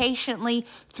endure patiently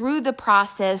through the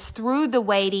process, through the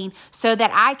waiting, so that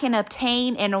I can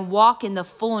obtain and walk in the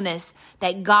fullness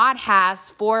that God has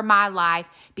for my life,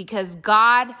 because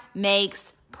God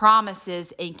makes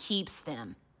promises and keeps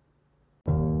them.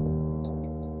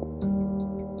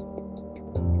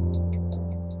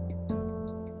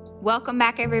 Welcome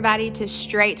back, everybody, to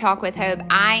Straight Talk with Hope.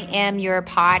 I am your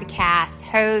podcast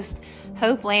host,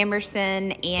 Hope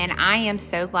Lamberson, and I am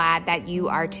so glad that you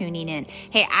are tuning in.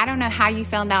 Hey, I don't know how you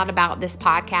found out about this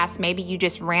podcast. Maybe you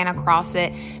just ran across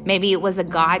it. Maybe it was a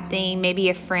God thing. Maybe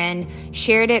a friend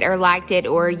shared it or liked it,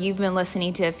 or you've been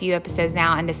listening to a few episodes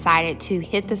now and decided to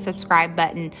hit the subscribe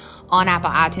button on Apple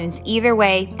iTunes. Either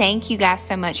way, thank you guys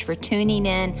so much for tuning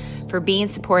in, for being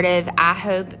supportive. I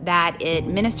hope that it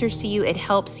ministers to you. It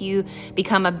helps you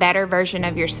become a better version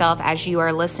of yourself as you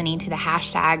are listening to the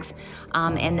hashtags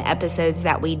and the episodes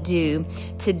that we do.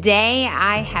 Today,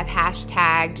 I have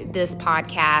hashtagged this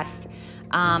podcast.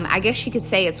 I guess you could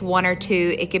say it's one or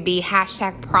two. It could be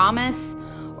hashtag promise,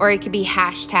 or it could be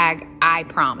hashtag I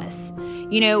promise.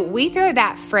 You know, we throw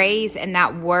that phrase and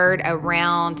that word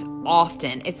around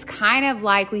often. It's kind of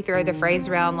like we throw the phrase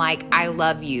around like, I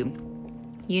love you.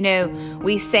 You know,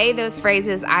 we say those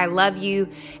phrases, I love you,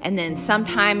 and then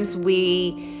sometimes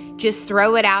we just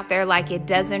throw it out there like it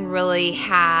doesn't really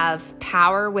have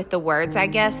power with the words, I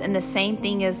guess. And the same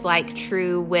thing is like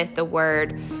true with the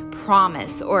word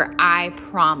promise or I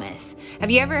promise. Have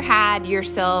you ever had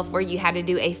yourself where you had to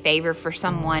do a favor for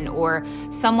someone, or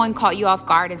someone caught you off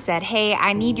guard and said, hey,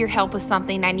 I need your help with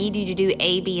something. I need you to do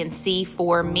A, B, and C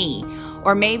for me.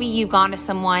 Or maybe you've gone to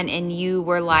someone and you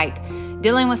were like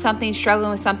dealing with something, struggling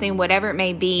with something, whatever it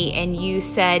may be, and you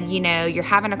said, you know, you're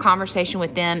having a conversation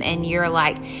with them and you're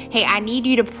like, hey, I need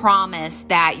you to promise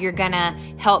that you're gonna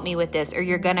help me with this, or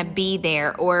you're gonna be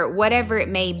there, or whatever it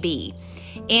may be.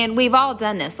 And we've all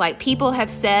done this. Like, people have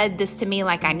said this to me,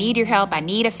 like, I need your help, I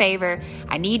need a favor,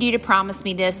 I need you to promise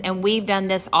me this. And we've done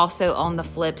this also on the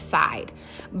flip side.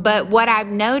 But what I've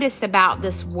noticed about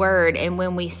this word, and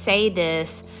when we say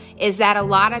this, is that a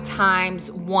lot of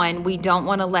times, one, we don't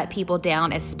want to let people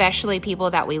down, especially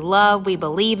people that we love, we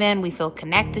believe in, we feel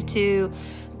connected to.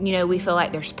 You know, we feel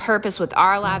like there's purpose with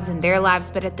our lives and their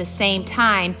lives, but at the same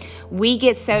time, we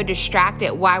get so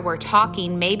distracted while we're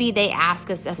talking. Maybe they ask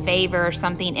us a favor or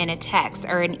something in a text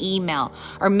or an email,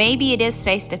 or maybe it is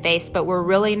face-to-face, but we're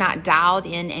really not dialed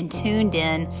in and tuned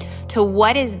in to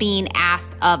what is being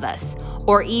asked of us,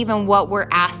 or even what we're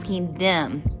asking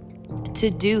them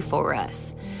to do for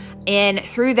us. And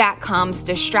through that comes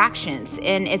distractions.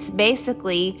 And it's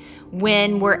basically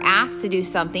when we're asked to do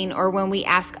something, or when we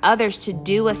ask others to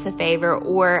do us a favor,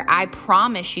 or I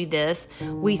promise you this,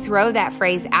 we throw that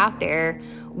phrase out there.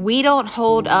 We don't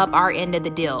hold up our end of the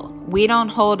deal. We don't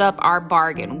hold up our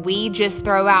bargain. We just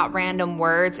throw out random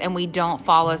words and we don't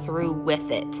follow through with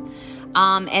it.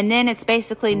 And then it's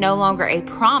basically no longer a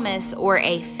promise or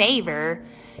a favor,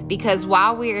 because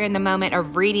while we're in the moment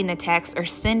of reading the text or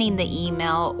sending the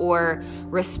email or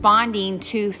responding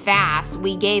too fast,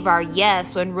 we gave our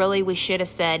yes when really we should have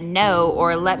said no,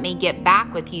 or let me get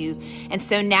back with you. And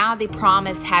so now the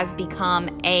promise has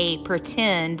become a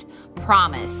pretend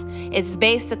promise. It's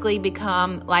basically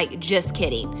become like, just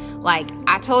kidding. Like,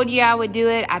 I told you I would do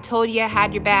it. I told you I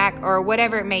had your back, or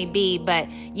whatever it may be. But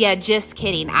yeah, just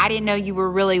kidding. I didn't know you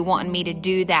were really wanting me to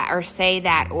do that or say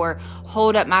that or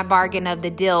hold up my bargain of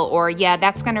the deal. Or yeah,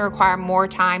 that's going to require more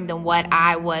time than what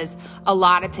I was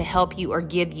allotted to help you or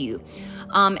give you.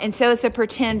 And so it's a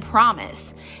pretend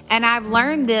promise. And I've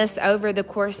learned this over the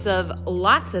course of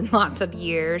lots and lots of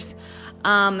years,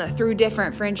 through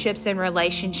different friendships and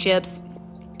relationships,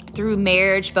 through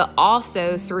marriage, but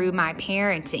also through my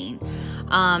parenting.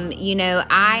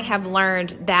 I have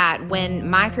learned that when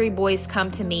my 3 boys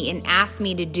come to me and ask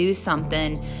me to do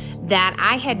something, that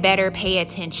I had better pay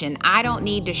attention. I don't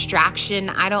need distraction.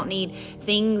 I don't need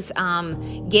things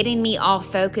getting me all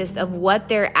focused of what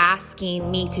they're asking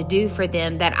me to do for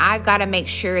them, that I've got to make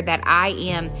sure that I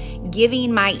am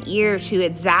giving my ear to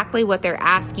exactly what they're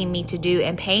asking me to do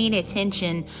and paying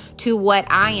attention to what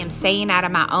I am saying out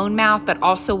of my own mouth, but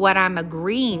also what I'm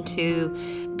agreeing to,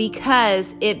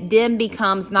 because it then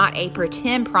becomes not a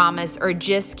pretend promise or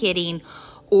just kidding,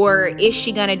 or is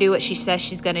she going to do what she says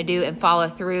she's going to do and follow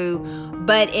through,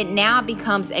 but it now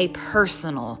becomes a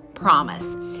personal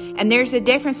promise. And there's a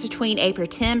difference between a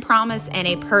pretend promise and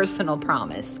a personal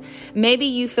promise. Maybe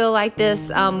you feel like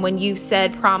this when you've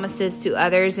said promises to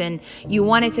others and you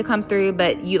wanted to come through,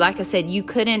 but you, like I said, you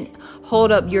couldn't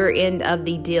hold up your end of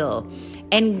the deal.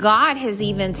 And God has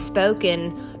even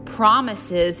spoken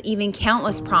promises, even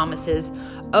countless promises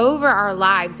over our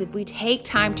lives. If we take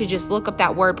time to just look up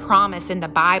that word promise in the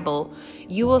Bible,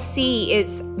 you will see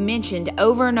it's mentioned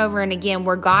over and over and again,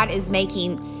 where God is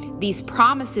making these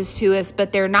promises to us,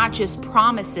 but they're not just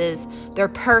promises, they're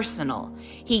personal.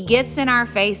 He gets in our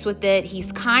face with it.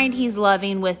 He's kind, he's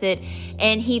loving with it.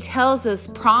 And he tells us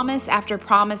promise after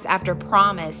promise after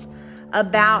promise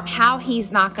about how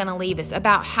he's not going to leave us,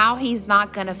 about how he's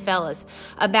not going to fail us,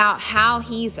 about how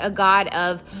he's a God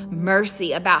of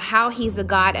mercy, about how he's a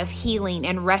God of healing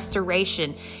and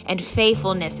restoration and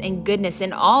faithfulness and goodness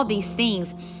and all these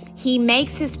things. He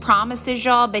makes his promises,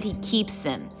 y'all, but he keeps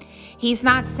them. He's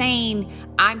not saying,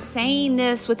 I'm saying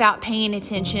this without paying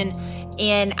attention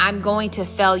and I'm going to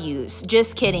fail you.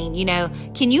 Just kidding.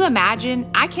 Can you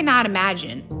imagine? I cannot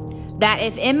imagine that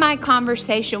if in my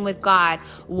conversation with God,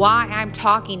 while I'm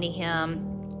talking to him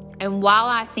and while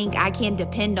I think I can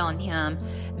depend on him,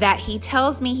 that he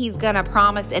tells me he's going to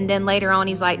promise, and then later on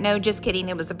he's like, no, just kidding,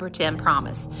 it was a pretend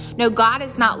promise. No, God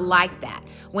is not like that.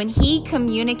 When he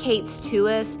communicates to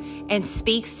us and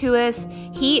speaks to us,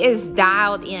 he is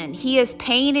dialed in. He is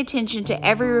paying attention to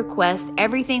every request,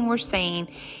 everything we're saying,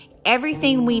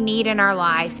 everything we need in our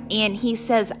life. And he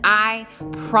says, I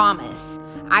promise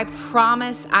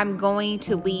I'm going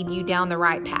to lead you down the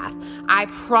right path. I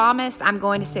promise I'm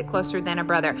going to sit closer than a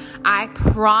brother. I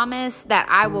promise that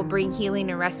I will bring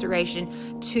healing and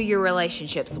restoration to your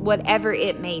relationships, whatever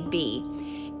it may be.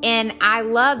 And I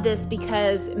love this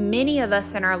because many of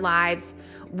us in our lives,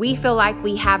 we feel like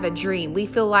we have a dream. We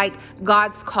feel like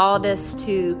God's called us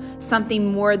to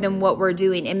something more than what we're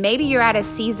doing. And maybe you're at a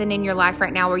season in your life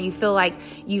right now where you feel like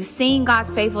you've seen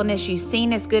God's faithfulness, you've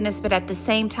seen his goodness, but at the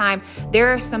same time, there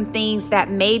are some things that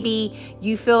maybe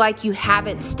you feel like you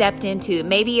haven't stepped into.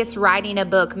 Maybe it's writing a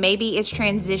book. Maybe it's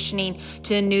transitioning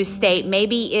to a new state.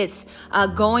 Maybe it's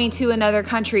going to another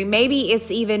country. Maybe it's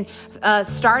even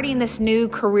starting this new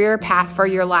career path for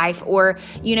your life. Or,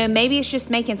 maybe it's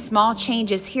just making small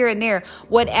changes here and there,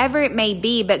 whatever it may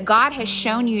be. But God has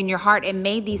shown you in your heart and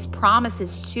made these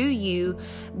promises to you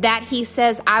that he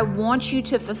says, I want you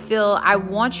to fulfill, I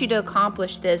want you to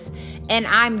accomplish this, and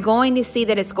I'm going to see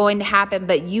that it's going to happen,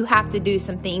 but you have to do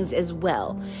some things as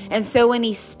well. And so when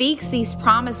he speaks these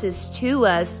promises to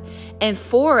us and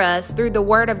for us through the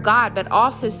word of God, but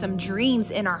also some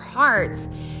dreams in our hearts,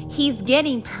 he's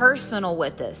getting personal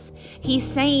with us. He's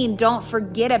saying, don't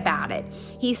forget about it.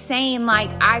 He's saying,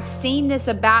 I've seen this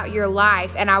about your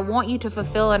life and I want you to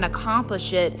fulfill and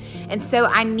accomplish it. And so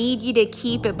I need you to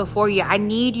keep it before you. I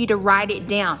need you to write it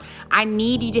down. I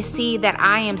need you to see that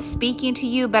I am speaking to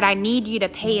you, but I need you to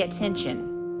pay attention.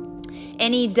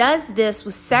 And he does this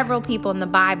with several people in the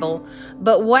Bible.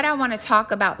 But what I want to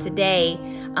talk about today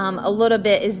a little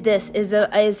bit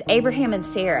is Abraham and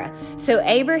Sarah. So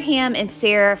Abraham and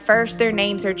Sarah, first their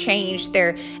names are changed.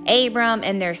 They're Abram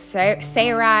and they're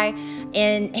Sarai.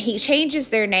 And he changes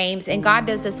their names. And God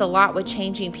does this a lot with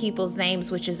changing people's names,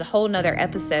 which is a whole nother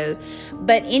episode.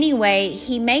 But anyway,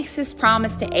 he makes this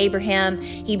promise to Abraham.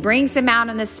 He brings him out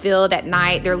in this field at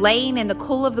night. They're laying in the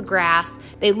cool of the grass.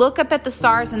 They look up at the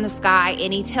stars in the sky.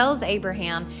 And he tells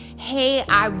Abraham, hey,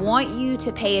 I want you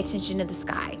to pay attention to the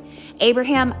sky.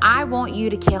 Abraham, I want you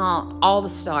to count all the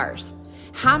stars.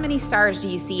 How many stars do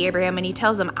you see, Abraham? And he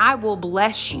tells him, I will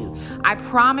bless you. I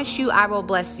promise you, I will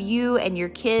bless you and your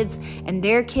kids and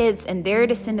their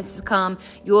descendants to come.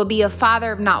 You will be a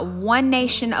father of not one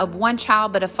nation of one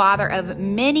child, but a father of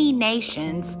many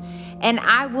nations. and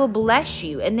I will bless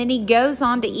you. And then he goes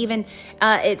on to even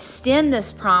extend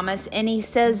this promise, and he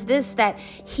says this, that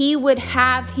he would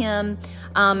have him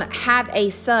have a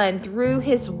son through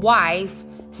his wife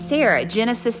Sarah.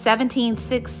 Genesis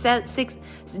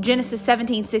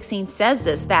 17:16 says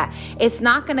this, that it's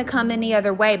not going to come any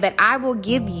other way, but I will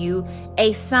give you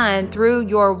a son through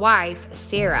your wife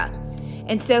Sarah.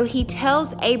 And so he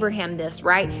tells Abraham this,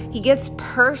 right? He gets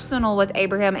personal with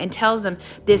Abraham and tells him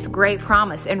this great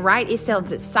promise. And right, it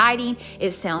sounds exciting.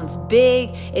 It sounds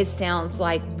big. It sounds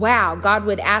like, wow, God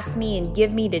would ask me and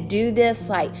give me to do this.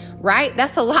 Like, right?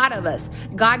 That's a lot of us.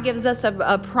 God gives us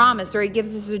a promise, or he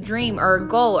gives us a dream or a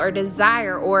goal or a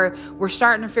desire, or we're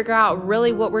starting to figure out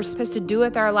really what we're supposed to do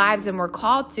with our lives and we're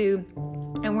called to.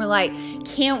 And we're like,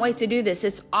 can't wait to do this.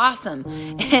 It's awesome.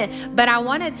 But I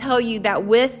want to tell you that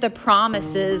with the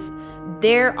promises,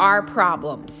 there are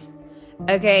problems.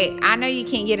 Okay. I know you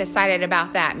can't get excited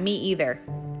about that. Me either.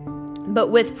 But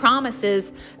with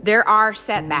promises, there are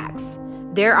setbacks.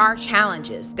 There are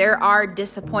challenges. There are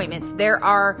disappointments. There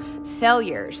are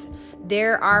failures.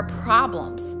 There are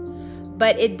problems.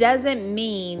 But it doesn't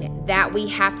mean that we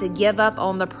have to give up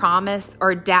on the promise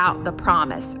or doubt the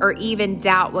promise or even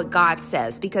doubt what God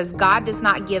says, because God does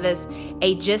not give us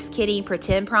a just kidding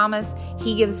pretend promise.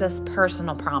 He gives us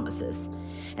personal promises.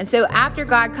 And so after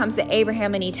God comes to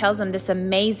Abraham and he tells him this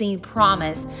amazing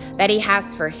promise that he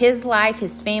has for his life,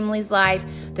 his family's life,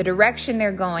 the direction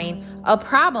they're going, a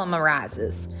problem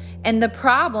arises. And the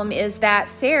problem is that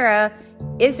Sarah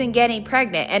isn't getting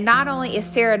pregnant. And not only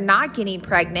is Sarah not getting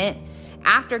pregnant,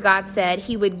 after God said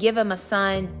he would give him a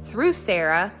son through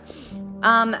Sarah,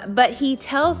 but he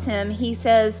tells him, he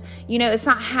says, it's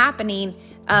not happening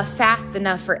fast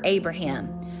enough for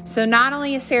Abraham. So not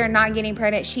only is Sarah not getting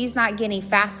pregnant, she's not getting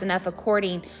fast enough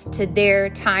according to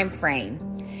their time frame.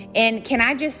 And can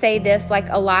I just say this, like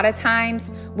a lot of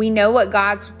times we know what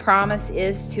God's promise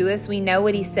is to us. We know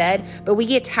what he said, but we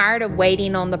get tired of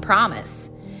waiting on the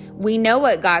promise. We know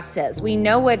what God says. We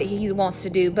know what he wants to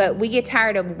do, but we get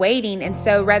tired of waiting. And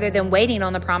so rather than waiting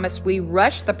on the promise, we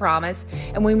rush the promise.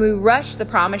 And when we rush the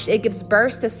promise, it gives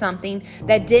birth to something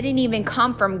that didn't even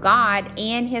come from God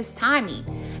and his timing.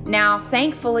 Now,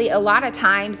 thankfully, a lot of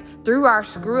times through our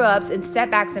screw ups and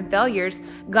setbacks and failures,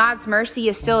 God's mercy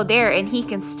is still there and he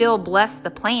can still bless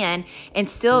the plan and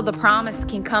still the promise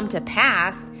can come to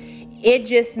pass. It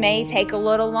just may take a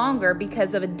little longer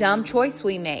because of a dumb choice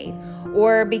we made,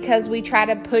 or because we try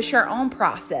to push our own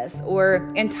process or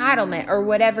entitlement or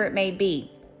whatever it may be.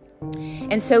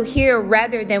 And so here,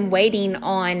 rather than waiting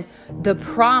on the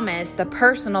promise, the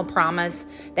personal promise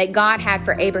that God had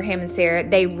for Abraham and Sarah,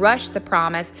 they rushed the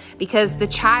promise because the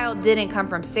child didn't come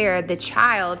from Sarah. The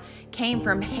child came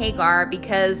from Hagar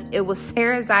because it was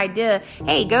Sarah's idea.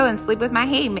 Hey, go and sleep with my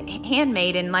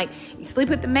handmaid and sleep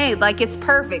with the maid. It's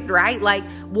perfect, right?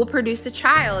 We'll produce a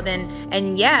child.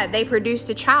 And yeah, they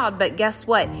produced a child, but guess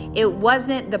what? It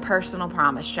wasn't the personal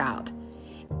promise child.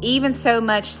 Even so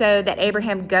much so that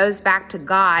Abraham goes back to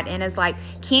God and is like,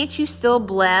 can't you still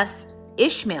bless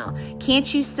Ishmael?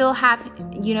 Can't you still have,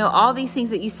 all these things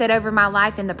that you said over my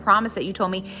life and the promise that you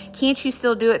told me? Can't you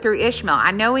still do it through Ishmael?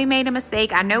 I know we made a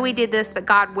mistake. I know we did this, but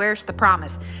God, where's the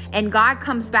promise? And God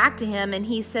comes back to him and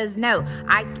he says, no,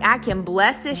 I can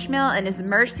bless Ishmael and his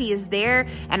mercy is there.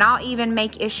 And I'll even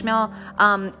make Ishmael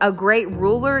a great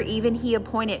ruler. Even he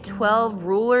appointed 12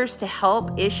 rulers to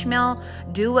help Ishmael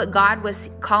do what God was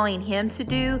calling him to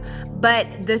do.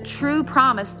 But the true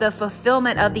promise, the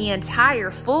fulfillment of the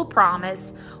entire full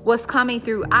promise was coming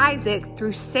through Isaac,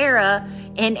 through Sarah,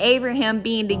 and Abraham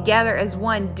being together as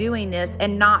one doing this,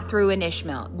 and not through an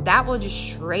Ishmael. That will just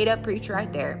straight up preach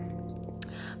right there.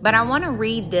 But I want to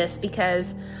read this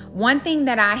because one thing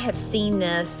that I have seen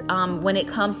this when it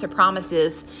comes to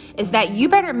promises is that you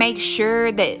better make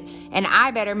sure that, and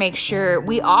I better make sure,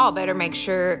 we all better make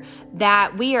sure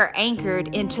that we are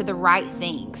anchored into the right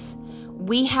things.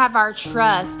 We have our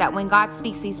trust that when God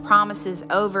speaks these promises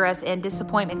over us and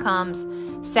disappointment comes,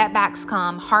 setbacks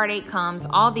come, heartache comes,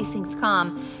 all these things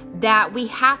come, that we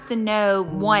have to know,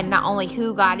 one, not only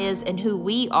who God is and who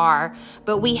we are,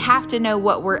 but we have to know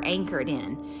what we're anchored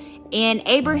in. And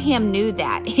Abraham knew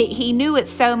that. He knew it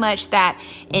so much that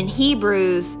in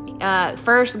Hebrews,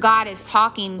 first God is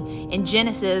talking in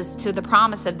Genesis to the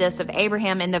promise of this of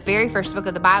Abraham in the very first book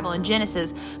of the Bible in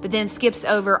Genesis, but then skips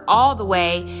over all the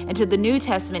way into the New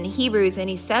Testament in Hebrews. And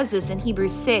he says this in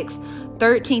Hebrews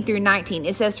 6:13 through 19.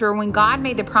 It says, for when God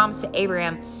made the promise to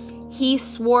Abraham, he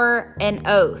swore an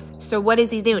oath. So what is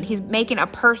he doing? He's making a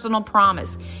personal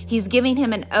promise. He's giving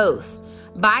him an oath.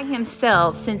 by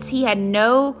himself, since he had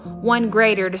no one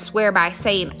greater to swear by,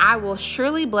 saying, I will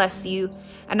surely bless you,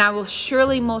 and I will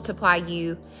surely multiply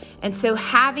you. And so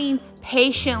having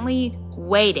patiently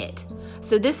waited.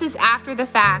 So this is after the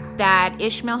fact that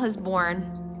Ishmael has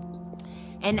born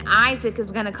and Isaac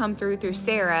is going to come through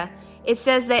Sarah. It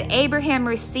says that Abraham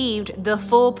received the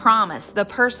full promise, the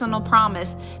personal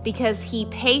promise, because he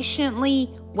patiently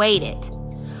waited.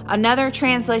 Another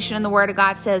translation in the Word of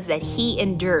God says that he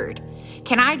endured.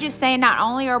 Can I just say, not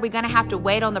only are we going to have to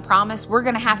wait on the promise, we're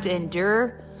going to have to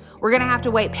endure. We're going to have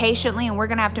to wait patiently, and we're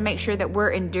going to have to make sure that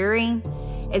we're enduring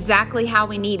exactly how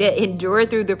we need to endure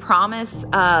through the promise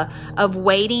of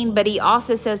waiting. But he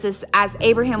also says this, as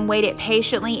Abraham waited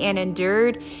patiently and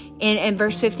endured. In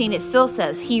verse 15, it still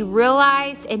says, he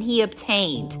realized and he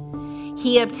obtained.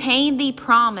 He obtained the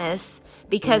promise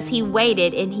because he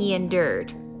waited and he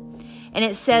endured. And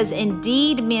it says,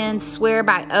 indeed, men swear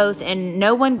by oath, and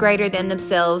no one greater than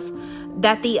themselves,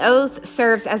 that the oath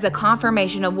serves as a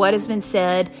confirmation of what has been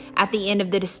said at the end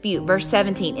of the dispute. Verse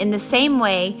 17, in the same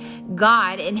way,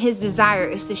 God in his desire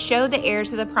is to show the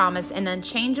heirs of the promise an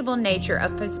unchangeable nature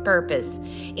of his purpose,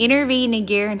 intervened and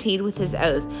guaranteed with his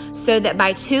oath, so that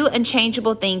by two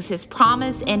unchangeable things, his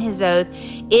promise and his oath,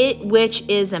 it which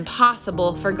is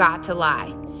impossible for God to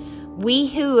lie, we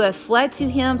who have fled to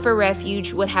him for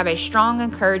refuge would have a strong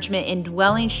encouragement and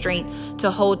dwelling strength to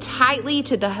hold tightly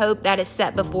to the hope that is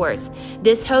set before us.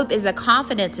 This hope is a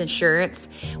confidence insurance.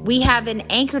 We have an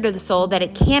anchor to the soul that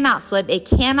it cannot slip, it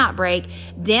cannot break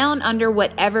down under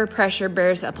whatever pressure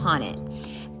bears upon it.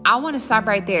 I want to stop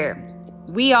right there.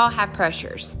 We all have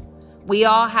pressures. We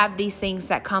all have these things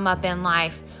that come up in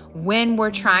life when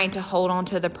we're trying to hold on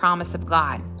to the promise of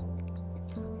God.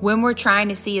 When we're trying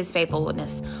to see his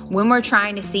faithfulness, when we're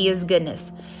trying to see his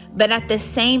goodness. But at the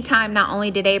same time, not only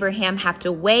did Abraham have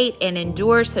to wait and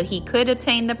endure so he could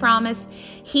obtain the promise,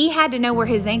 he had to know where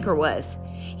his anchor was.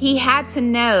 He had to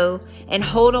know and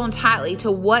hold on tightly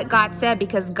to what God said,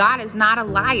 because God is not a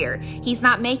liar. He's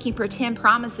not making pretend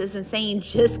promises and saying,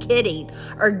 just kidding,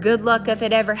 or good luck if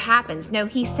it ever happens. No,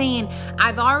 he's saying,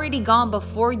 I've already gone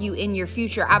before you in your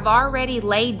future. I've already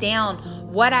laid down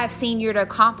what I've seen you to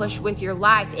accomplish with your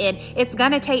life. And it's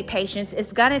going to take patience.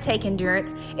 It's going to take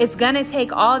endurance. It's going to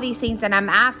take all these things that I'm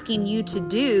asking you to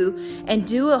do, and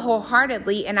do it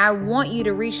wholeheartedly. And I want you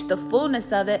to reach the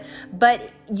fullness of it. But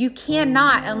you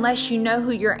cannot unless you know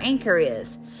who your anchor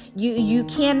is. You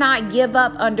cannot give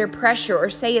up under pressure or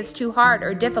say it's too hard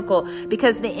or difficult,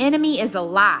 because the enemy is a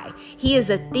lie. He is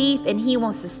a thief, and he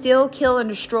wants to steal, kill, and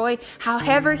destroy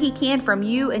however he can from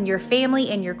you and your family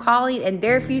and your calling and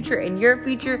their future and your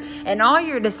future and all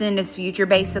your descendants' future,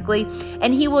 basically.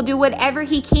 And he will do whatever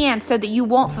he can so that you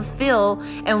won't fulfill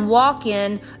and walk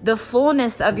in the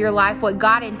fullness of your life, what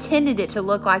God intended it to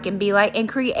look like and be like and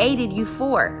created you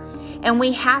for. And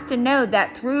we have to know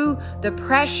that through the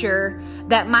pressure,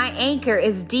 that my anchor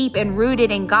is deep and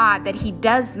rooted in God, that he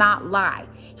does not lie.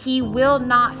 He will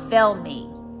not fail me.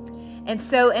 And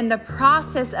so in the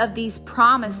process of these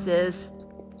promises,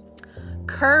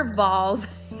 curveballs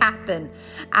happen.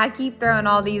 I keep throwing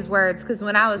all these words because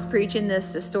when I was preaching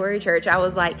this to Story Church, I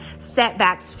was like,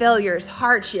 setbacks, failures,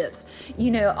 hardships,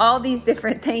 all these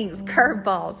different things,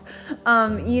 curveballs,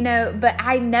 but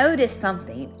I noticed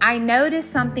something. I noticed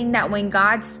something that when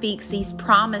God speaks these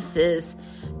promises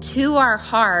to our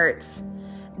hearts,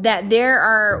 that there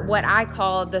are what I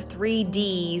call the 3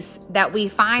 Ds, that we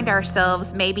find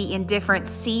ourselves maybe in different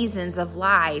seasons of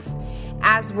life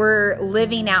as we're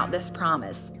living out this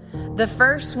promise. The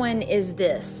first one is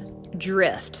this: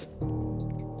 drift.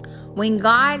 When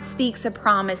God speaks a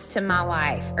promise to my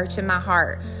life or to my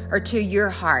heart or to your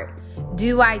heart,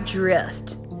 do I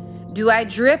drift? Do I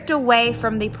drift away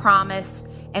from the promise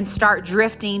and start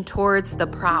drifting towards the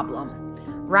problem,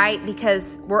 right?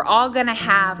 Because we're all going to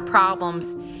have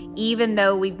problems even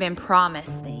though we've been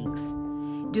promised things.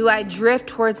 Do I drift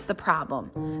towards the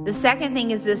problem? The second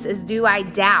thing is this: do I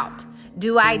doubt?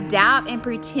 Do I doubt and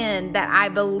pretend that I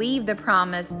believe the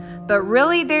promise, but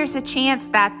really there's a chance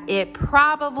that it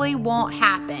probably won't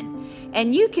happen?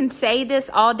 And you can say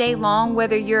this all day long,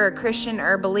 whether you're a Christian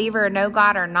or a believer or know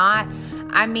God or not.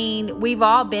 I mean, we've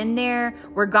all been there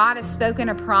where God has spoken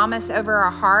a promise over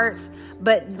our hearts,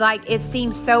 but it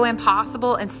seems so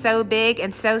impossible and so big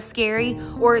and so scary,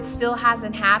 or it still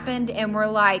hasn't happened. And we're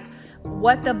like,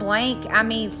 what the blank? I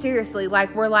mean, seriously,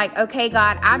 like we're like, okay,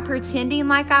 God, I'm pretending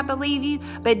like I believe you,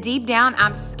 but deep down,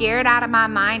 I'm scared out of my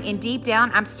mind. And deep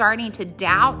down, I'm starting to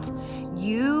doubt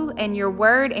you and your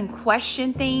word and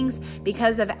question things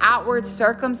because of outward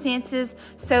circumstances.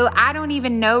 So I don't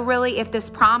even know really if this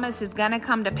promise is going to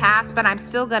come to pass, but I'm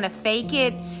still going to fake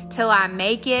it till I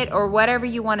make it, or whatever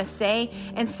you want to say.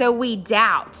 And so we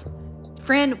doubt.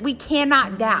 Friend, we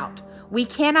cannot doubt. We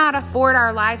cannot afford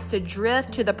our lives to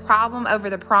drift to the problem over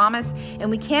the promise, and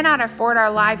we cannot afford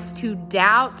our lives to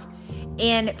doubt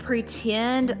and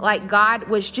pretend like God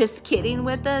was just kidding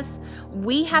with us.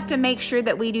 We have to make sure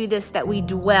that we do this, that we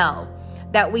dwell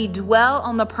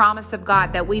on the promise of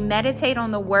God, that we meditate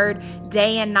on the word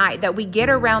day and night, that we get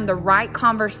around the right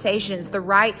conversations, the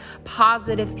right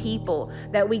positive people,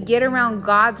 that we get around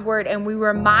God's word and we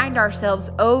remind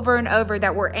ourselves over and over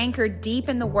that we're anchored deep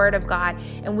in the word of God,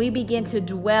 and we begin to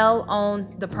dwell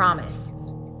on the promise.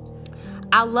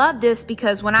 I love this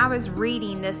because when I was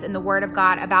reading this in the Word of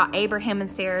God about Abraham and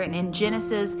Sarah, and in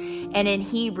Genesis and in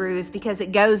Hebrews, because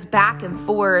it goes back and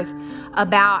forth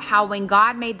about how when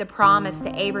God made the promise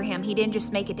to Abraham, he didn't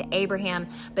just make it to Abraham,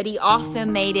 but he also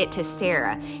made it to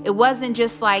Sarah. It wasn't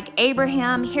just like,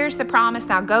 Abraham, here's the promise,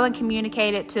 now go and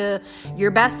communicate it to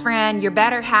your best friend, your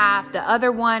better half, the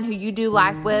other one who you do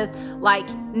life with.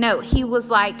 Like, no, he was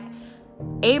like,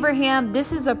 Abraham,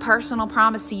 this is a personal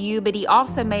promise to you, but he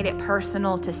also made it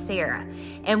personal to Sarah.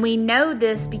 And we know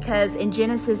this because in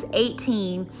Genesis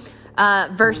 18,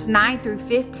 verse 9 through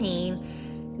 15,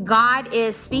 God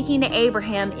is speaking to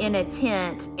Abraham in a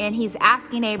tent, and he's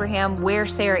asking Abraham where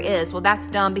Sarah is. Well, that's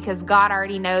dumb because God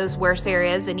already knows where Sarah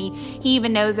is, and he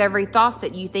even knows every thought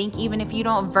that you think. Even if you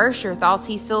don't verse your thoughts,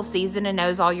 he still sees it and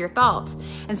knows all your thoughts.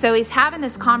 And so he's having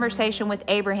this conversation with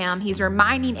Abraham. He's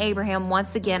reminding Abraham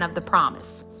once again of the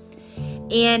promise.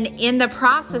 And in the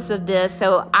process of this,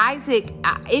 so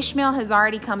Ishmael has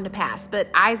already come to pass, but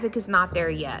Isaac is not there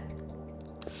yet.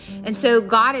 And so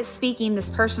God is speaking this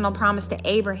personal promise to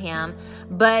Abraham,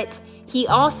 but he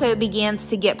also begins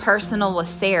to get personal with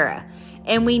Sarah.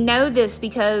 And we know this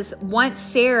because once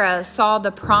Sarah saw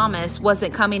the promise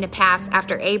wasn't coming to pass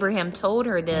after Abraham told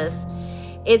her this,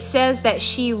 it says that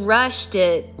she rushed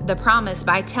the promise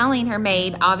by telling her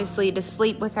maid, obviously, to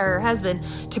sleep with her husband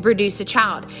to produce a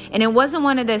child. And it wasn't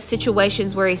one of those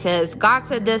situations where he says, God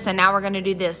said this and now we're going to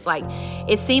do this. Like,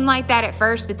 it seemed like that at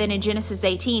first, but then in Genesis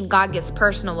 18, God gets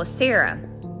personal with Sarah.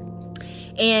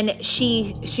 And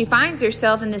she finds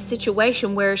herself in this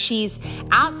situation where she's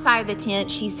outside the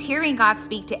tent. She's hearing God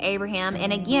speak to Abraham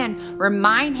and again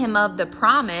remind him of the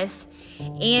promise.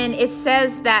 And it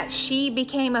says that she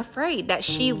became afraid, that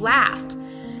she laughed.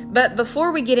 But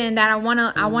before we get into that, I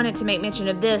wanted to make mention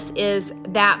of this, is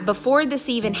that before this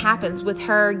even happens with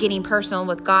her getting personal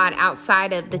with God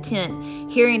outside of the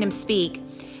tent, hearing him speak,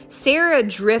 Sarah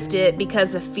drifted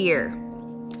because of fear.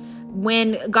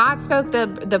 When God spoke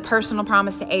the personal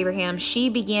promise to Abraham, she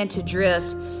began to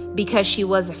drift because she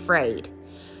was afraid.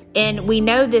 And we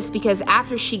know this because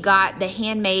after she got the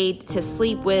handmaid to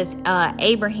sleep with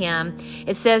Abraham,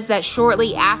 it says that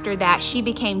shortly after that, she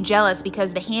became jealous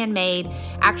because the handmaid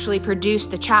actually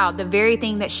produced the child, the very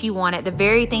thing that she wanted, the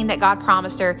very thing that God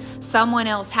promised her. Someone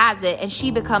else has it, and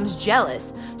she becomes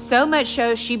jealous. So much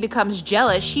so she becomes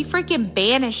jealous, she freaking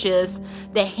banishes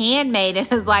the handmaid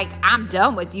and is like, I'm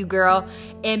done with you, girl,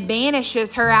 and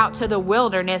banishes her out to the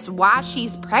wilderness while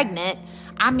she's pregnant.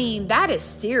 I mean, that is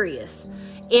serious.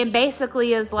 It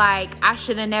basically is like, I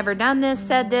should have never done this,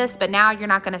 said this, but now you're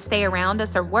not going to stay around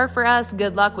us or work for us.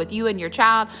 Good luck with you and your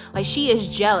child. Like, she is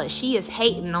jealous. She is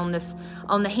hating on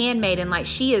the handmaiden. Like,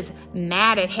 she is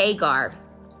mad at Hagar.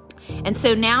 And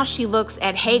so now she looks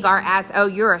at Hagar as, oh,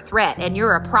 you're a threat and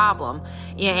you're a problem,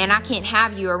 and I can't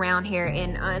have you around here,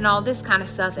 and all this kind of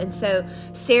stuff. And so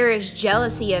Sarah's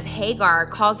jealousy of Hagar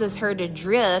causes her to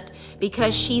drift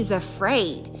because she's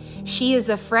afraid. She is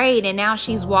afraid, and now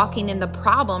she's walking in the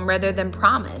problem rather than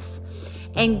promise.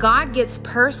 And God gets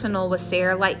personal with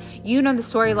Sarah. Like, you know the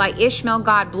story, like Ishmael,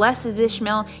 God blesses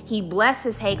Ishmael. He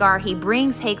blesses Hagar. He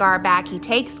brings Hagar back. He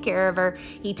takes care of her.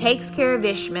 He takes care of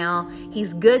Ishmael.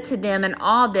 He's good to them and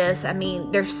all this. I mean,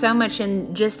 there's so much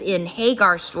in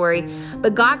Hagar's story.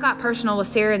 But God got personal with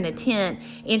Sarah in the tent,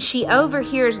 and she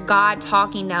overhears God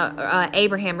talking to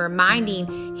Abraham,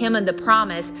 reminding him of the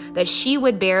promise that she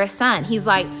would bear a son. He's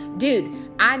like, dude,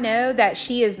 I know that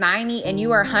she is 90 and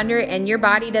you are 100 and your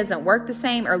body doesn't work the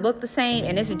same or look the same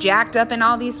and it's jacked up in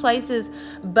all these places,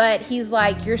 but he's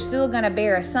like, you're still going to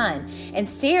bear a son. And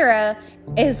Sarah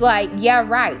is like, yeah,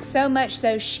 right. So much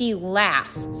so she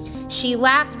laughs. She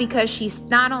laughs because she's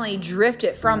not only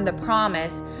drifted from the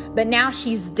promise, but now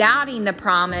she's doubting the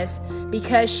promise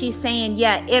because she's saying,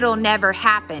 yeah, it'll never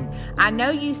happen. I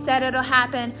know you said it'll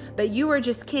happen, but you were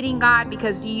just kidding, God,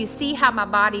 because do you see how my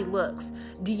body looks?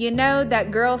 Do you know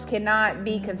that girls cannot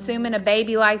be consuming a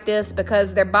baby like this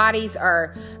because their bodies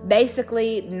are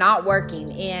basically not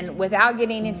working? And without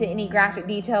getting into any graphic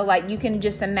detail, like you can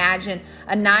just imagine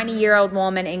a 90-year-old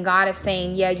woman and God is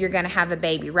saying, yeah, you're going to have a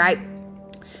baby, right?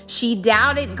 She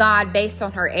doubted God based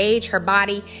on her age, her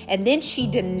body, and then she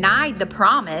denied the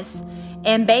promise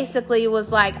and basically was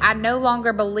like, I no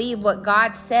longer believe what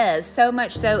God says. So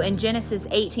much so in Genesis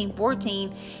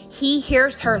 18:14, he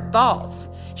hears her thoughts.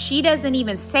 She doesn't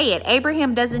even say it.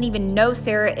 Abraham doesn't even know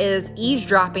Sarah is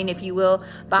eavesdropping, if you will,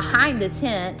 behind the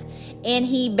tent.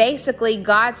 And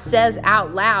God says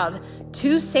out loud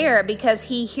to Sarah because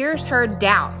he hears her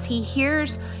doubts. He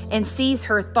hears and sees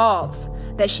her thoughts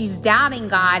that she's doubting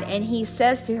God. And he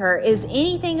says to her, is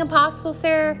anything impossible,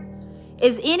 Sarah?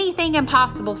 Is anything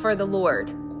impossible for the Lord?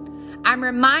 I'm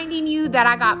reminding you that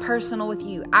I got personal with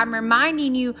you. I'm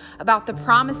reminding you about the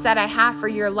promise that I have for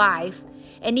your life.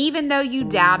 And even though you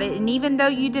doubt it, and even though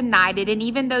you denied it, and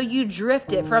even though you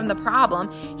drifted from the problem,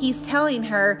 he's telling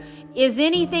her, is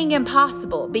anything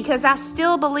impossible? Because I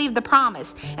still believe the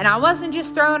promise. And I wasn't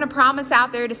just throwing a promise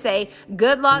out there to say,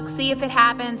 good luck, see if it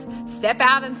happens, step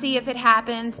out and see if it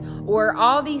happens, or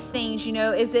all these things,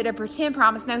 is it a pretend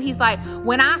promise? No, he's like,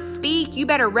 when I speak, you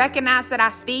better recognize that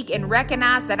I speak and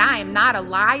recognize that I am not a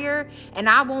liar and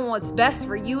I want what's best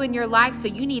for you in your life. So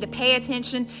you need to pay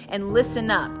attention and listen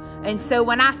up. And so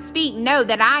when I speak, know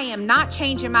that I am not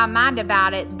changing my mind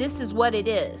about it. This is what it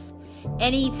is.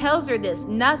 And he tells her this,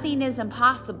 nothing is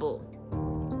impossible.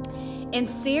 And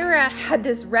Sarah had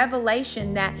this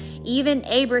revelation that even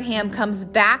Abraham comes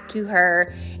back to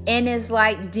her and is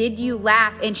like, did you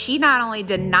laugh? And she not only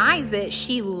denies it,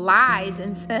 she lies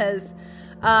and says,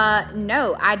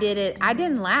 no, I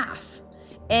didn't laugh.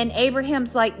 And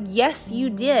Abraham's like, yes,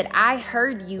 you did. I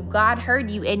heard you. God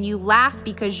heard you. And you laughed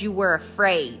because you were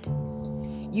afraid.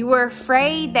 You were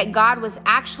afraid that God was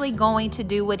actually going to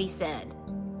do what he said.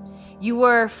 You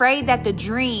were afraid that the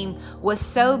dream was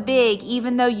so big,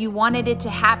 even though you wanted it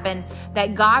to happen,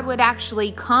 that God would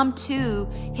actually come to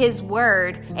his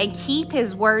word and keep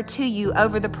his word to you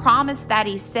over the promise that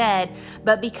he said.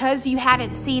 But because you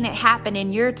hadn't seen it happen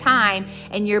in your time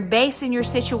and you're basing your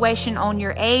situation on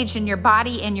your age and your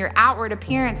body and your outward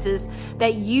appearances,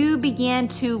 that you began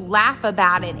to laugh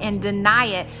about it and deny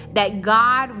it, that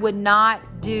God would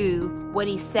not do what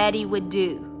he said he would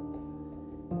do.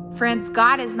 Friends,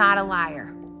 God is not a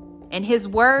liar, and his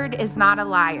word is not a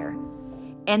liar.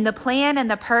 And the plan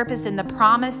and the purpose and the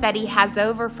promise that he has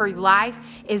over for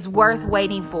life is worth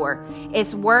waiting for.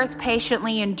 It's worth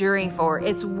patiently enduring for.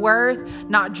 It's worth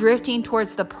not drifting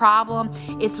towards the problem.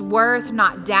 It's worth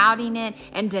not doubting it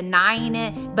and denying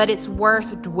it, but it's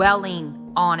worth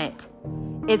dwelling on it.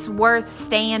 It's worth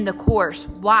staying the course.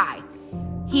 Why?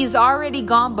 He's already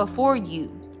gone before you.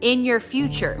 In your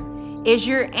future is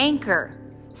your anchor,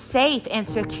 safe and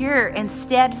secure and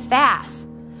steadfast,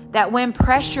 that when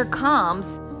pressure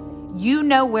comes, you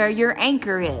know where your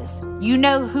anchor is. You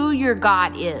know who your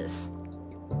God is.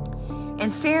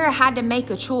 And Sarah had to make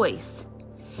a choice.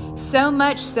 So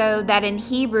much so that in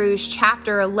Hebrews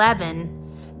chapter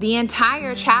 11, the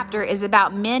entire chapter is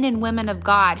about men and women of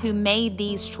God who made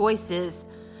these choices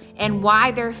and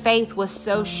why their faith was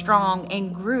so strong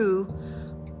and grew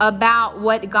about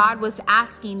what God was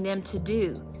asking them to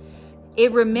do.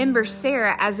 It remembers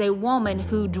Sarah as a woman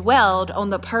who dwelled on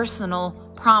the personal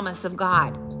promise of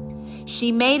God.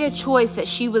 She made a choice that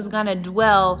she was going to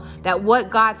dwell, that what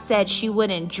God said, she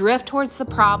wouldn't drift towards the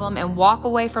problem and walk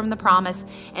away from the promise,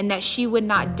 and that she would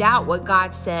not doubt what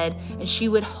God said, and she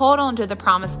would hold on to the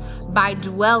promise by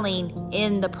dwelling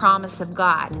in the promise of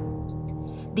God.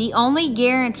 The only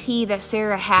guarantee that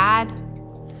Sarah had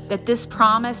that this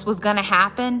promise was going to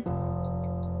happen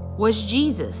was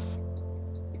Jesus.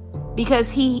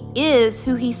 Because he is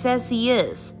who he says he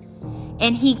is.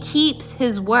 And he keeps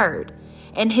his word.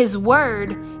 And his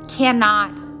word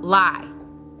cannot lie.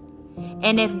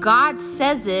 And if God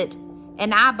says it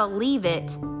and I believe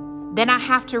it, then I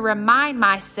have to remind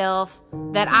myself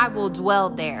that I will dwell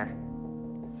there.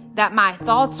 That my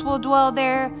thoughts will dwell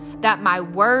there. That my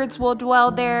words will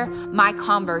dwell there. My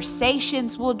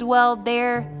conversations will dwell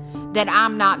there. that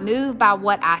I'm not moved by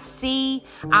what I see.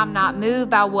 I'm not moved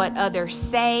by what others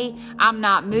say. I'm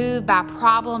not moved by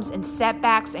problems and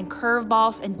setbacks and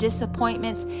curveballs and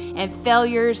disappointments and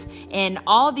failures and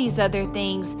all these other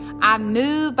things. I'm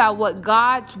moved by what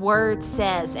God's word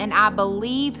says, and I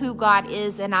believe who God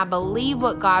is, and I believe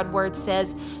what God's word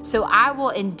says. So I will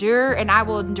endure, and I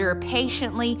will endure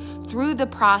patiently through the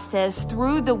process,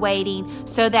 through the waiting,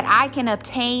 so that I can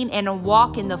obtain and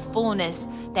walk in the fullness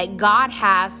that God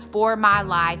has for my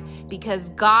life, because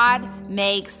God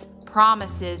makes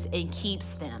promises and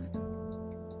keeps them.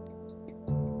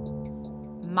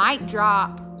 Mic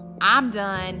drop. I'm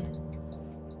done.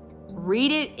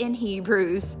 Read it in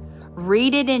Hebrews.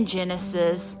 Read it in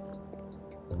Genesis.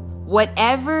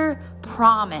 Whatever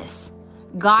promise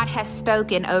God has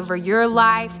spoken over your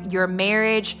life, your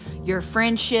marriage, your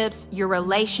friendships, your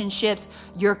relationships,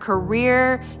 your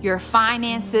career, your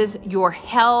finances, your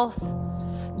health,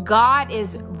 God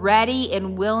is ready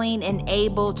and willing and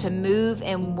able to move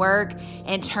and work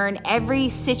and turn every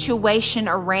situation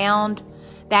around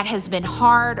that has been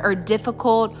hard or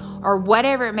difficult or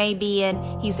whatever it may be.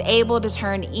 And He's able to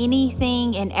turn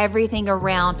anything and everything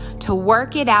around to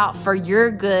work it out for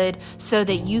your good, so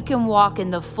that you can walk in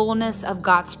the fullness of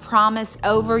God's promise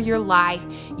over your life.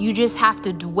 You just have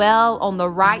to dwell on the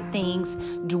right things,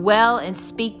 dwell and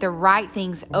speak the right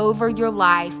things over your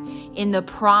life in the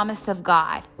promise of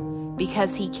God.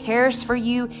 Because He cares for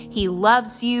you, He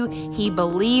loves you, He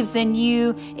believes in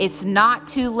you. It's not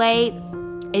too late.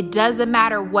 It doesn't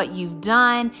matter what you've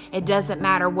done. It doesn't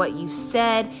matter what you've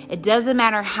said. It doesn't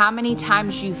matter how many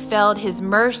times you failed. His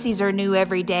mercies are new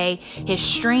every day. His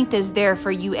strength is there for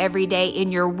you every day.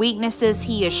 In your weaknesses,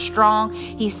 He is strong.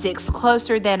 He sticks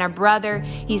closer than a brother.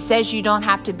 He says you don't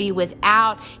have to be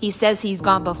without. He says He's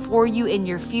gone before you in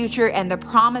your future, and the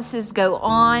promises go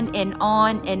on and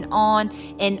on and on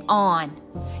and on.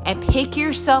 And pick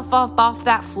yourself up off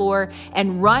that floor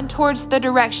and run towards the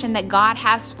direction that God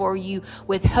has for you,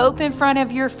 with hope in front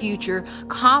of your future,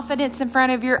 confidence in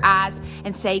front of your eyes,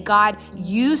 and say, God,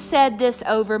 you said this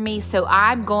over me, so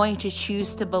I'm going to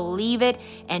choose to believe it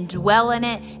and dwell in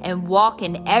it and walk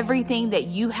in everything that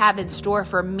you have in store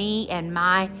for me and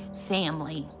my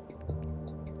family.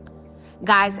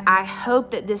 Guys, I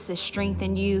hope that this has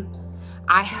strengthened you.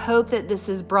 I hope that this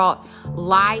has brought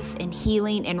life and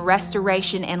healing and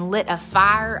restoration and lit a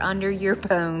fire under your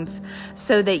bones,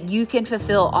 so that you can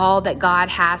fulfill all that God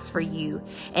has for you.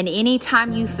 And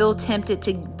anytime you feel tempted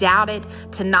to doubt it,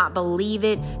 to not believe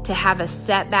it, to have a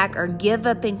setback or give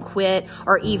up and quit,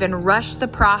 or even rush the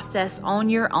process on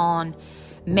your own,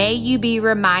 may you be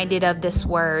reminded of this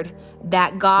word,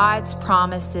 that God's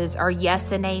promises are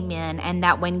yes and amen, and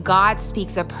that when God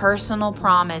speaks a personal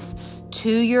promise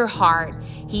to your heart,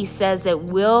 He says it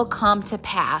will come to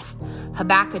pass.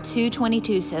 Habakkuk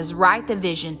 2:22 says, write the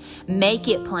vision, make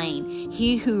it plain.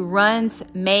 He who reads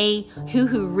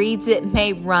it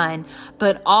may run.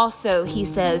 But also He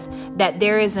says that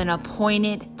there is an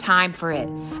appointed time for it.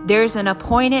 There's an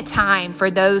appointed time for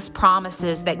those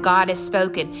promises that God has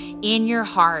spoken in your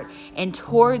heart and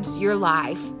towards your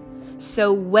life.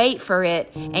 So wait for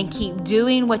it and keep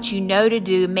doing what you know to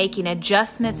do, making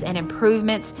adjustments and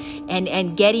improvements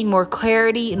and getting more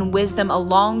clarity and wisdom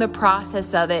along the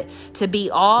process of it, to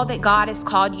be all that God has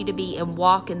called you to be and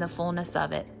walk in the fullness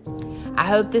of it. I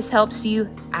hope this helps you.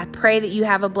 I pray that you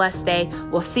have a blessed day.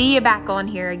 We'll see you back on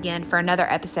here again for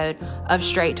another episode of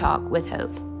Straight Talk with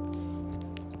Hope.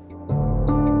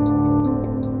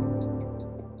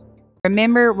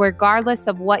 Remember, regardless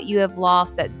of what you have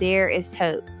lost, that there is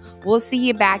hope. We'll see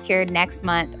you back here next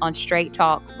month on Straight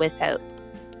Talk with Hope.